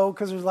slow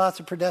because there's lots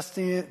of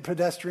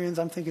pedestrians.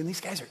 I'm thinking, these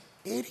guys are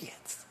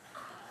idiots.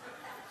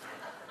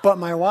 But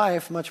my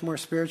wife, much more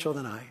spiritual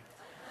than I,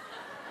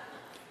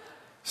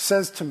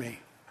 says to me,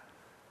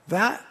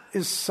 that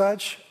is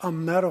such a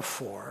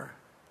metaphor,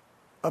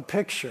 a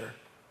picture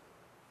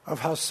of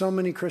how so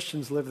many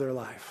Christians live their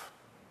life.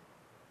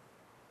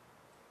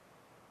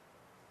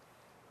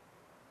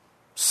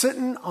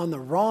 Sitting on the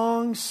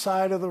wrong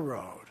side of the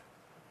road,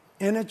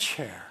 in a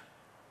chair,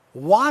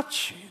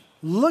 watching,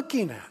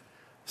 looking at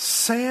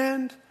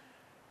sand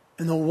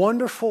and the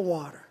wonderful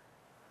water,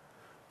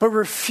 but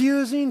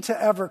refusing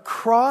to ever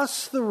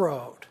cross the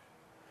road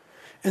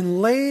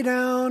and lay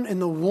down in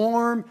the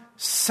warm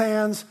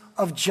sands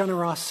of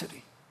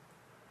generosity.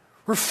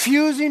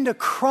 Refusing to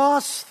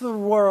cross the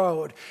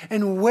road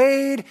and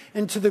wade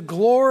into the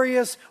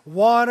glorious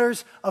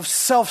waters of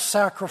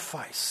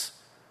self-sacrifice.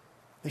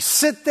 They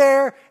sit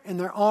there in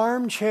their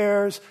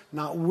armchairs,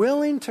 not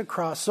willing to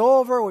cross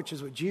over, which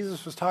is what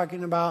Jesus was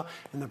talking about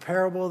in the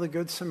parable of the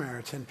Good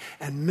Samaritan,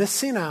 and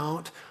missing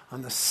out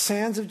on the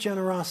sands of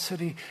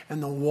generosity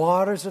and the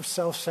waters of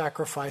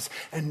self-sacrifice.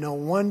 And no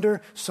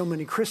wonder so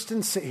many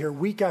Christians sit here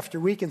week after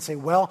week and say,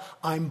 well,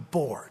 I'm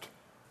bored.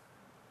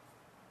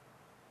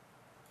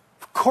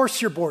 Of course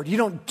you're bored. You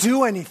don't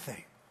do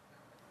anything.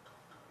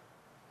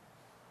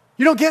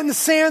 You don't get in the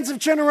sands of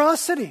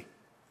generosity.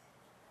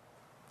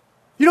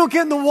 You don't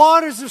get in the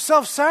waters of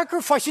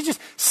self-sacrifice. You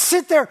just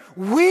sit there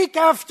week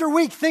after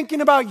week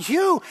thinking about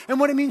you and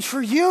what it means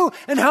for you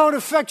and how it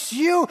affects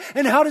you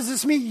and how does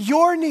this meet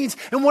your needs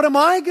and what am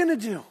I going to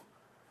do?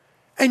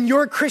 And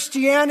your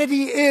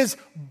Christianity is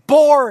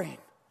boring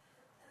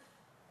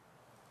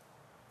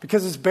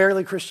because it's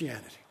barely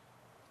Christianity.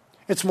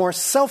 It's more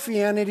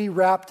selfianity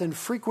wrapped in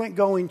frequent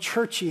going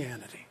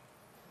churchianity.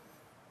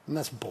 And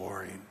that's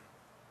boring.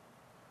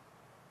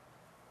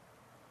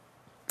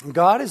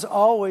 God is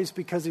always,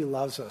 because he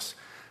loves us,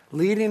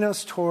 leading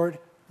us toward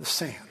the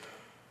sand,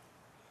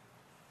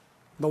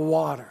 the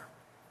water,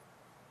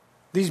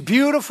 these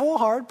beautiful,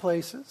 hard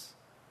places,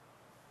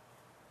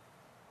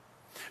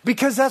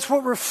 because that's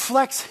what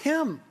reflects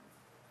him,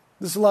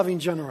 this loving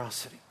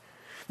generosity.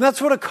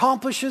 That's what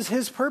accomplishes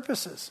his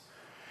purposes.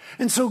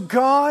 And so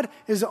God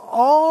is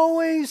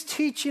always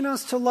teaching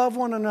us to love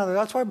one another.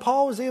 That's why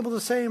Paul was able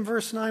to say in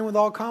verse 9 with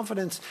all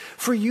confidence,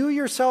 for you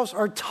yourselves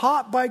are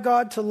taught by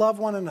God to love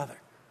one another.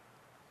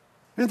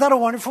 Isn't that a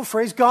wonderful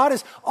phrase? God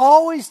is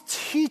always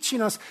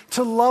teaching us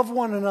to love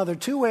one another.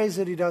 Two ways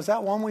that he does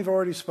that. One we've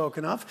already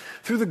spoken of,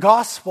 through the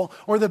gospel,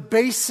 or the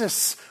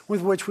basis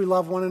with which we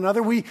love one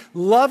another. We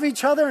love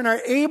each other and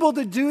are able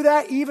to do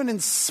that even in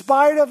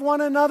spite of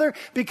one another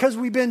because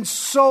we've been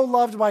so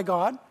loved by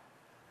God.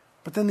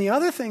 But then the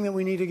other thing that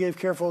we need to give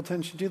careful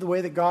attention to, the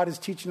way that God is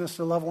teaching us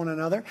to love one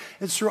another,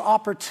 is through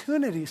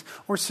opportunities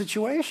or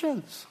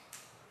situations.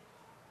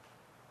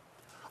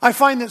 I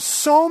find that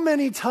so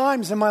many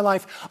times in my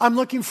life, I'm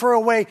looking for a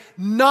way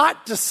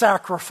not to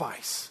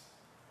sacrifice.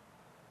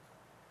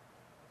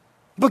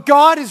 But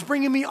God is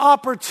bringing me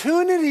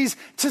opportunities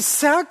to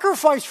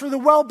sacrifice for the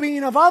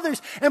well-being of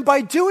others. And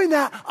by doing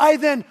that, I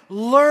then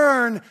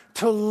learn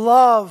to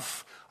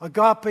love,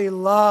 agape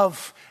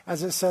love,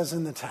 as it says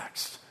in the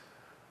text.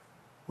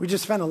 We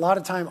just spend a lot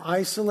of time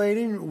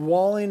isolating,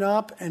 walling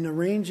up, and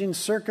arranging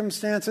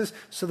circumstances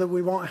so that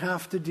we won't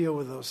have to deal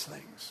with those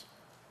things.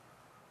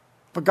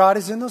 But God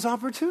is in those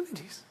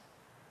opportunities.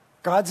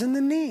 God's in the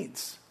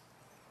needs.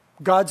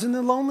 God's in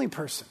the lonely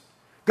person.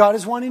 God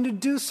is wanting to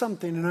do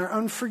something in our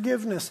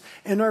unforgiveness,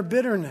 in our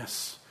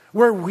bitterness,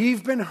 where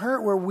we've been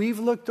hurt, where we've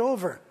looked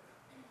over.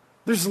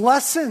 There's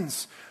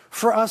lessons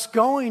for us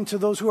going to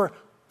those who are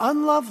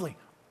unlovely,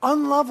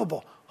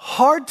 unlovable,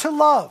 hard to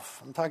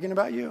love. I'm talking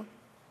about you.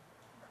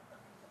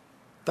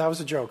 That was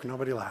a joke.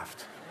 Nobody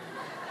laughed.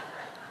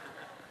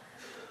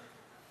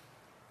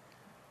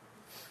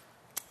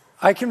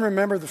 I can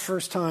remember the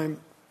first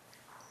time,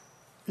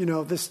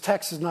 this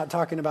text is not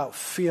talking about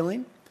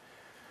feeling,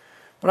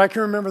 but I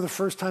can remember the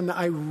first time that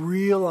I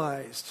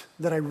realized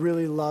that I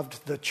really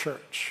loved the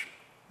church.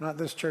 Not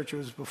this church, it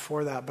was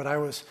before that, but I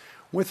was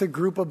with a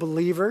group of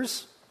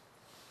believers,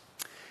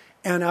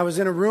 and I was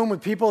in a room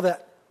with people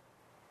that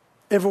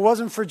if it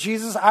wasn't for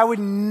Jesus, I would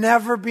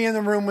never be in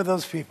the room with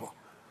those people.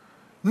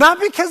 Not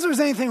because there was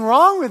anything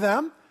wrong with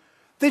them.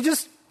 They they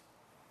just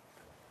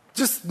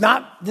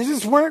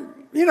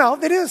weren't, they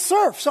didn't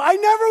surf. So I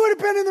never would have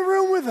been in the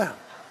room with them.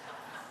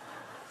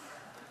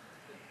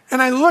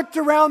 And I looked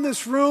around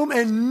this room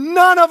and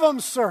none of them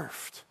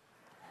surfed.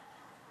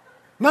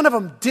 None of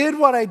them did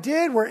what I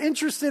did, were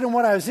interested in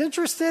what I was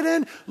interested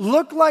in,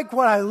 looked like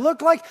what I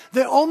looked like.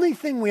 The only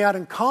thing we had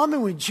in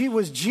common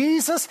was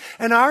Jesus.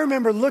 And I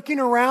remember looking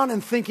around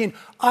and thinking,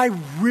 I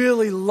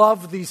really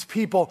love these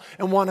people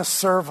and want to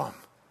serve them.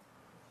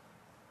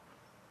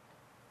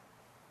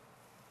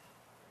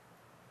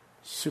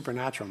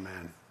 Supernatural,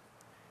 man.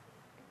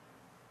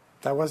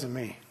 That wasn't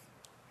me.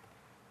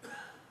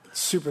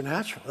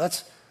 Supernatural.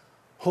 That's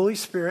Holy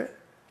Spirit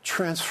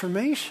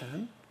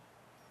transformation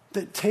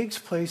that takes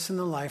place in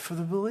the life of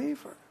the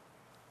believer.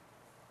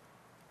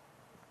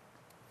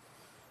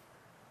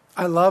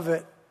 I love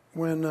it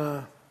when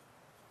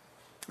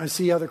I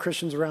see other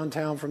Christians around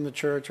town from the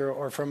church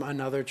or from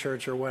another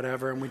church or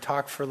whatever, and we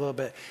talk for a little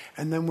bit.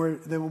 And then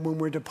when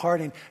we're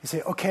departing, I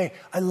say, okay,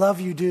 I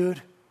love you,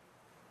 dude.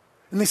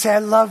 And they say, I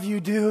love you,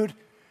 dude.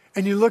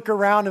 And you look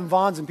around in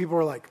Vaughn's and people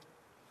are like,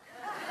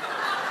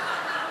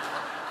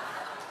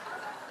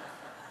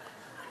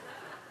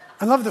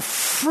 I love the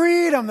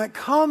freedom that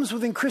comes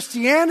within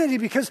Christianity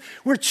because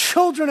we're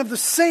children of the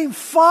same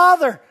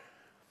Father.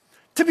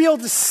 To be able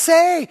to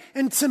say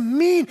and to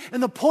mean,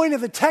 and the point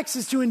of the text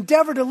is to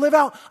endeavor to live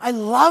out, I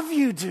love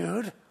you,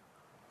 dude.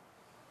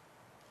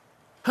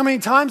 How many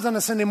times on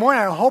a Sunday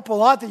morning, I hope a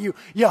lot that you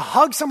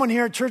hug someone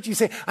here at church, you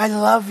say, I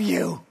love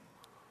you.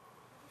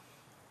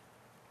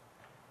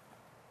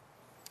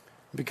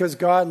 Because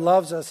God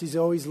loves us, He's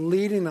always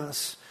leading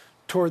us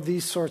toward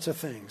these sorts of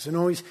things and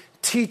always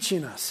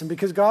teaching us. And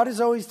because God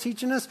is always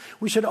teaching us,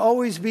 we should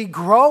always be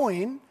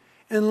growing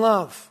in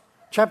love.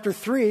 Chapter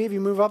 3, if you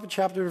move up a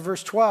chapter to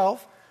verse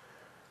 12,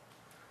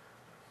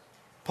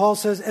 Paul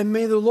says, and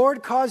may the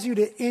Lord cause you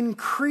to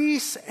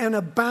increase and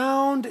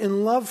abound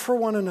in love for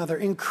one another.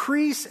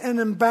 Increase and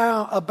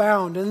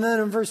abound. And then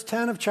in verse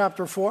 10 of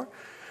chapter 4,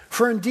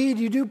 for indeed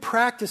you do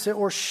practice it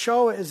or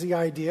show it is the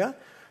idea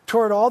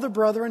toward all the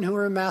brethren who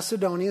are in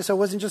Macedonia. So it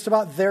wasn't just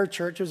about their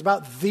church, it was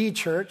about the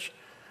church.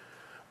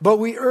 But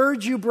we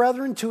urge you,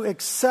 brethren, to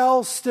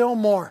excel still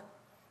more.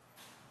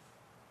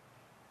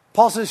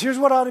 Paul says, here's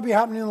what ought to be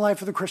happening in the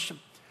life of the Christian.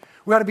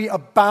 We ought to be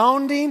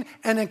abounding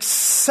and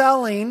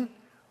excelling,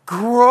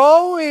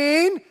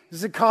 growing,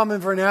 is a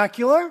common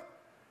vernacular,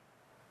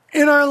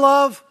 in our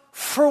love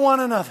for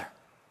one another.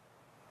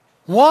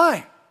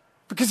 Why?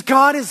 Because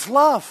God is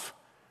love.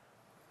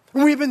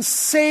 And we've been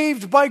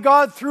saved by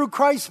God through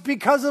Christ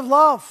because of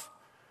love.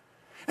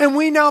 And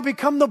we now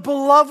become the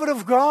beloved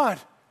of God.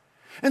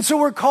 And so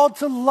we're called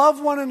to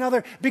love one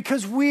another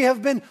because we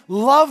have been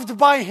loved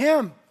by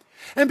Him.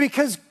 And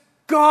because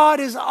God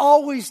is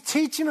always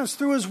teaching us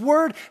through His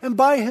Word and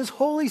by His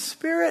Holy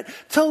Spirit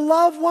to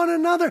love one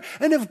another.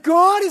 And if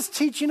God is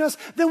teaching us,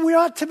 then we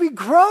ought to be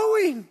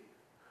growing,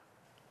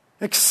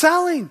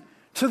 excelling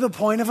to the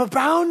point of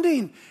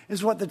abounding,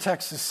 is what the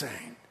text is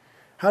saying.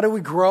 How do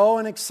we grow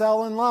and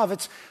excel in love?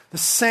 It's the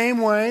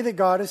same way that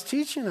God is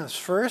teaching us.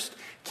 First,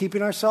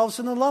 keeping ourselves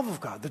in the love of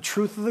God, the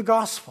truth of the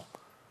gospel.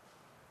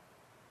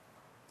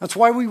 That's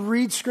why we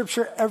read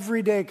Scripture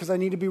every day, because I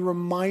need to be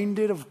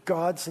reminded of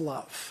God's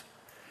love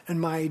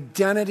and my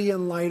identity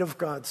in light of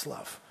God's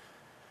love.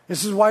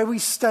 This is why we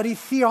study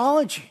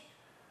theology,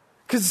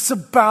 because it's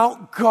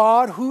about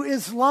God who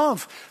is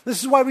love.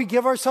 This is why we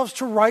give ourselves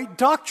to right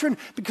doctrine,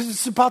 because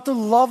it's about the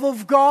love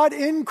of God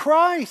in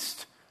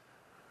Christ.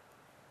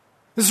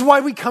 This is why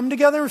we come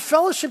together and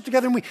fellowship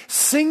together and we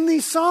sing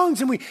these songs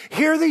and we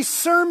hear these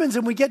sermons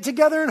and we get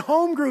together in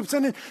home groups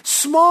and in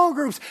small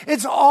groups.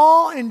 It's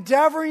all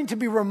endeavoring to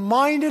be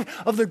reminded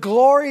of the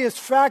glorious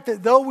fact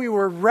that though we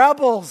were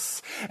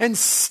rebels and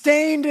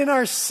stained in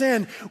our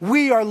sin,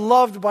 we are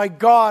loved by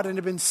God and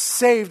have been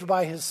saved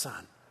by His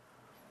Son.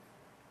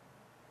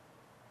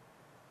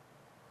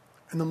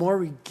 And the more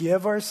we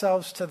give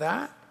ourselves to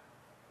that,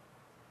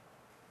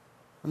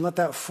 and let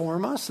that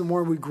form us, the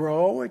more we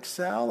grow,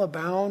 excel,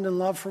 abound in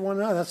love for one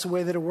another. That's the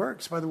way that it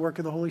works, by the work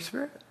of the Holy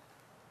Spirit.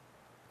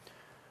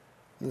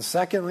 And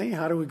secondly,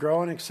 how do we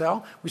grow and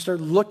excel? We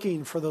start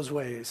looking for those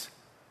ways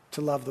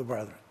to love the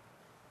brethren.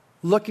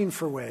 Looking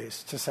for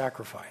ways to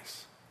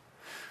sacrifice.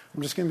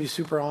 I'm just going to be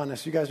super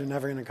honest. You guys are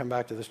never going to come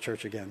back to this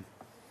church again.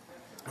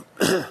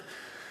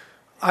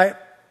 I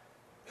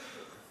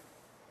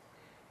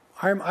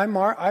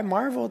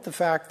marvel at the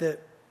fact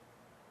that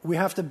we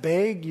have to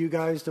beg you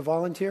guys to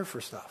volunteer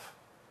for stuff.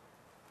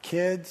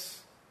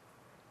 Kids,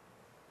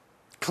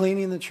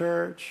 cleaning the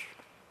church,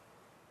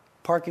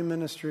 parking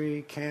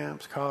ministry,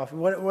 camps, coffee,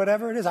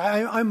 whatever it is.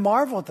 I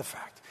marvel at the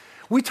fact.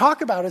 We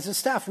talk about it as a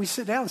staff. We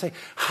sit down and say,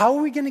 how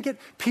are we going to get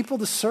people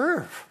to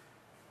serve?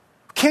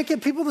 We can't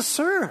get people to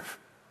serve.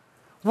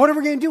 What are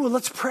we going to do? Well,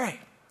 let's pray.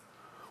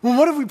 Well,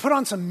 what if we put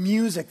on some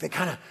music that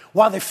kind of,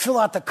 while they fill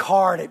out the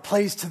card, it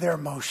plays to their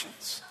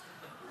emotions?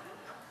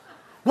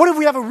 What if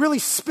we have a really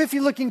spiffy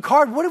looking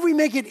card? What if we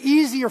make it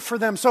easier for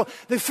them? So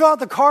they fill out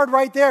the card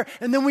right there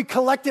and then we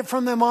collect it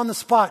from them on the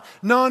spot.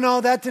 No,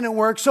 that didn't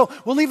work. So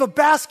we'll leave a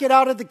basket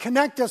out at the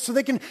Connect Us so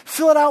they can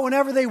fill it out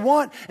whenever they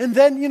want. And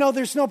then,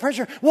 there's no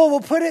pressure. Well,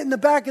 we'll put it in the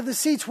back of the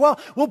seats. Well,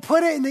 we'll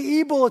put it in the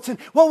e-bulletin.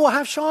 Well, we'll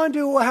have Sean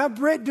do it. We'll have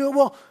Britt do it.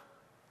 Well,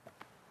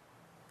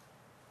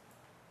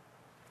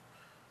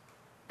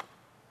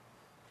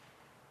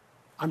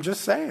 I'm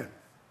just saying.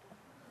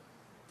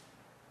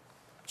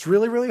 It's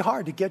really, really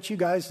hard to get you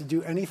guys to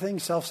do anything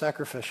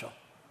self-sacrificial.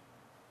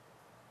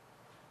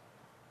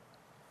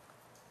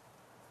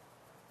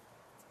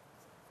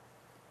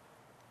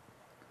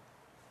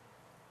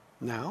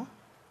 Now,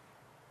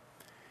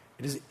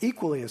 it is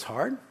equally as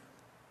hard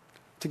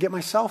to get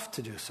myself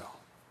to do so.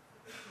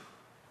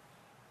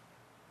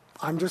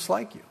 I'm just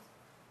like you.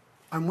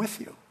 I'm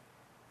with you.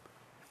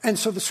 And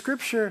so the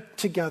scripture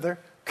together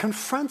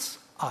confronts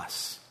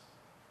us.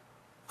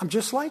 I'm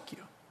just like you.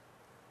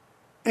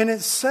 And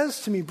it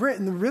says to me, Britt,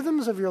 in the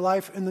rhythms of your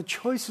life and the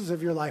choices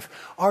of your life,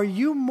 are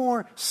you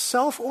more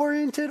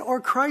self-oriented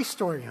or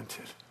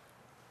Christ-oriented?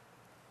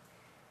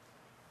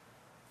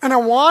 And I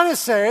want to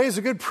say, as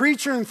a good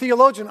preacher and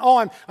theologian,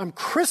 I'm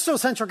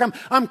Christocentric,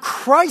 I'm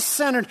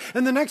Christ-centered.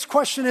 And the next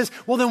question is,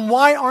 well, then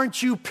why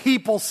aren't you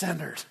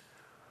people-centered?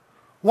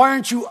 Why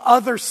aren't you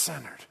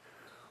other-centered?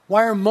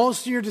 Why are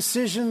most of your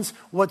decisions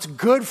what's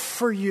good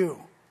for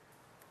you?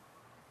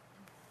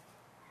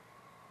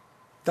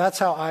 That's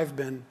how I've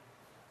been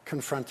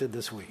confronted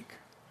this week.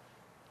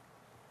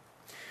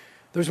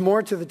 There's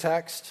more to the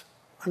text.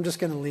 I'm just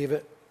going to leave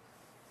it.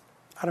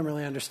 I don't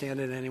really understand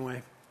it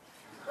anyway.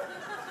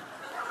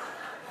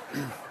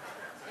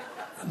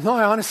 No,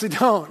 I honestly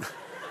don't.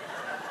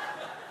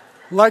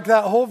 Like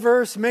that whole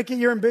verse, make it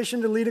your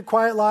ambition to lead a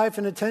quiet life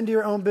and attend to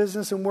your own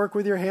business and work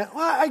with your hands.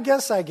 Well, I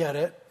guess I get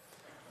it.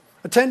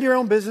 Attend to your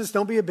own business,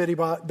 don't be a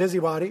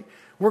busybody.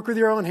 Work with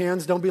your own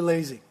hands, don't be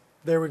lazy.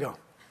 There we go.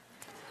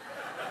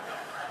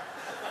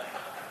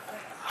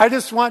 I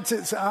just want to,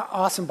 it's an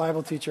awesome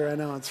Bible teacher, I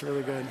know, it's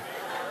really good.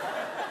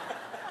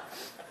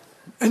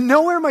 And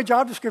nowhere in my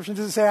job description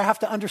does it say I have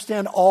to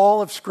understand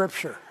all of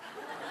Scripture.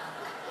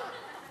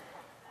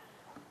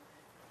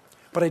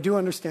 But I do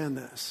understand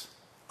this.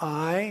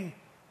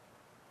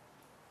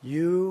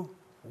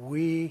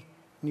 We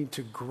need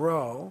to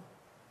grow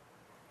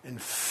in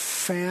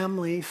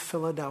family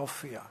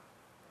Philadelphia.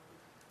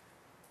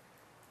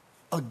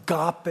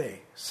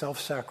 Agape,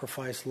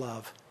 self-sacrifice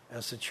love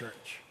as a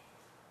church.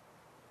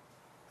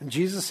 And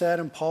Jesus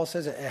said, and Paul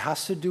says, it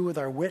has to do with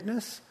our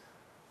witness,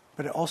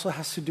 but it also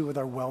has to do with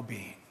our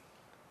well-being.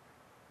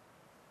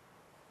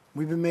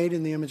 We've been made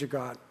in the image of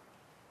God,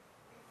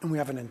 and we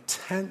have an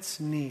intense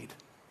need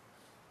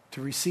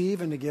to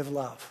receive and to give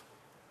love.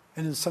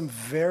 And in some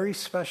very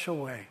special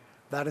way,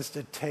 that is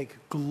to take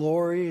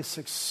glorious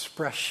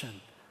expression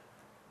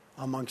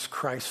amongst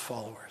Christ's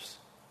followers.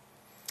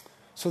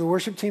 So the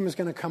worship team is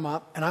going to come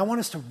up, and I want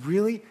us to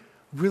really,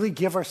 really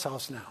give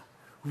ourselves now.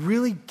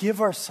 Really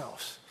give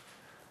ourselves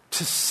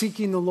to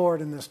seeking the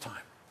Lord in this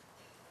time.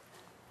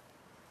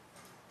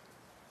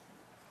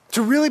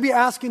 To really be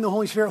asking the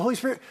Holy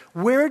Spirit,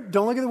 where,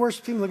 don't look at the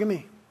worship team, look at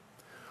me.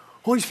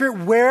 Holy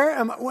Spirit, where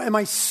am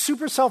I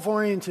super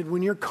self-oriented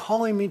when you're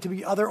calling me to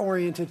be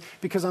other-oriented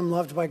because I'm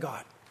loved by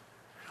God?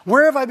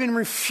 Where have I been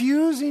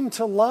refusing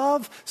to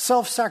love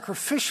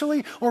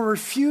self-sacrificially or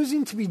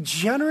refusing to be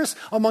generous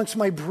amongst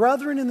my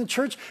brethren in the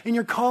church, and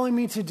you're calling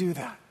me to do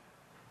that?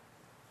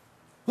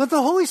 Let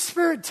the Holy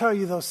Spirit tell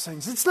you those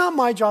things. It's not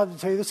my job to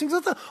tell you those things.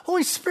 Let the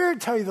Holy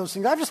Spirit tell you those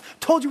things. I've just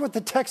told you what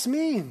the text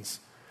means.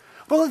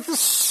 But let the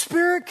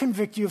Spirit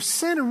convict you of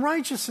sin and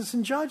righteousness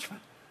and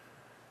judgment.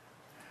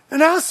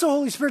 And ask the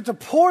Holy Spirit to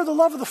pour the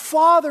love of the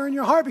Father in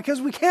your heart,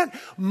 because we can't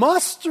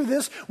muster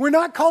this. We're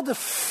not called to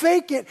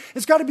fake it.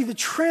 It's got to be the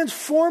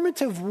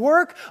transformative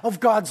work of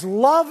God's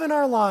love in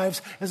our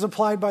lives as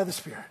applied by the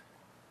Spirit.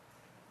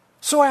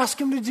 So ask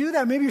Him to do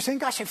that. Maybe you're saying,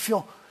 gosh, I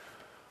feel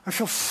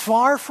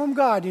far from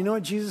God. You know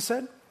what Jesus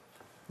said?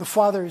 The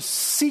Father is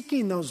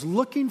seeking those,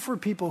 looking for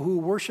people who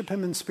worship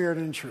Him in spirit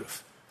and in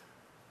truth.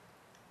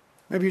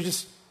 Maybe you're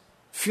just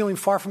feeling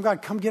far from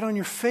God. Come get on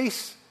your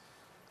face.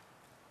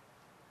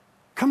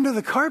 Come to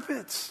the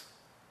carpets.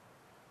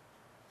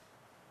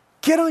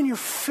 Get on your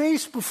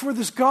face before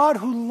this God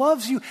who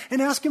loves you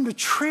and ask Him to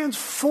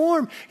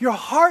transform your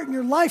heart and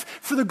your life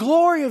for the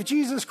glory of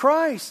Jesus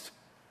Christ.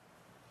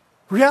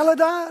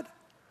 Realidad.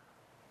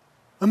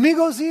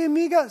 Amigos y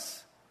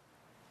amigas.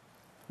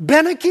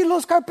 Ven aquí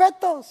los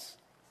carpetos.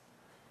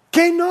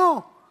 Que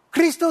no.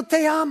 Cristo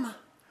te ama.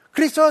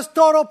 Cristo es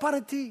todo para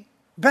ti.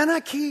 Ven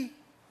aquí.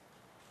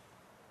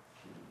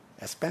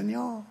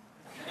 Español.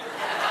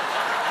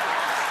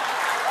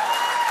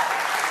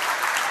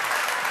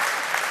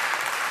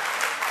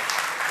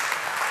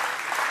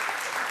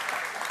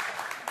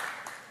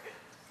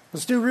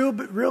 Let's do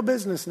real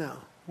business now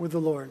with the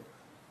Lord.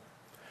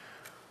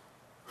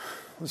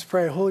 Let's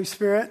pray. Holy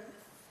Spirit,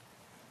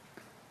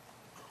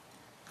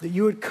 that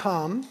you would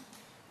come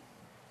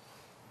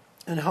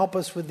and help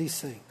us with these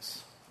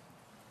things.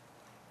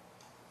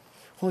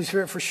 Holy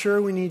Spirit, for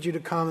sure we need you to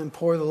come and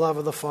pour the love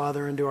of the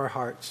Father into our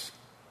hearts.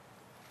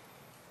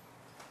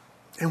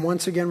 And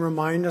once again,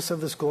 remind us of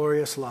this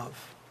glorious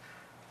love,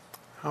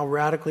 how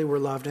radically we're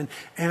loved.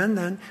 And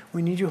then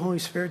we need you, Holy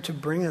Spirit, to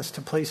bring us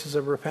to places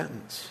of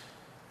repentance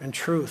and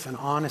truth and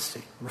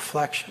honesty,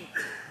 reflection.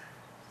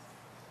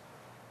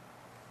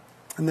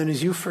 And then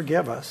as you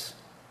forgive us,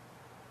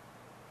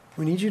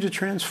 we need you to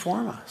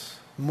transform us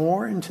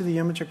more into the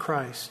image of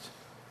Christ,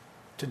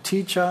 to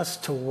teach us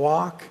to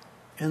walk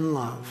in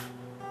love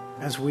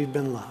as we've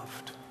been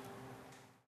loved.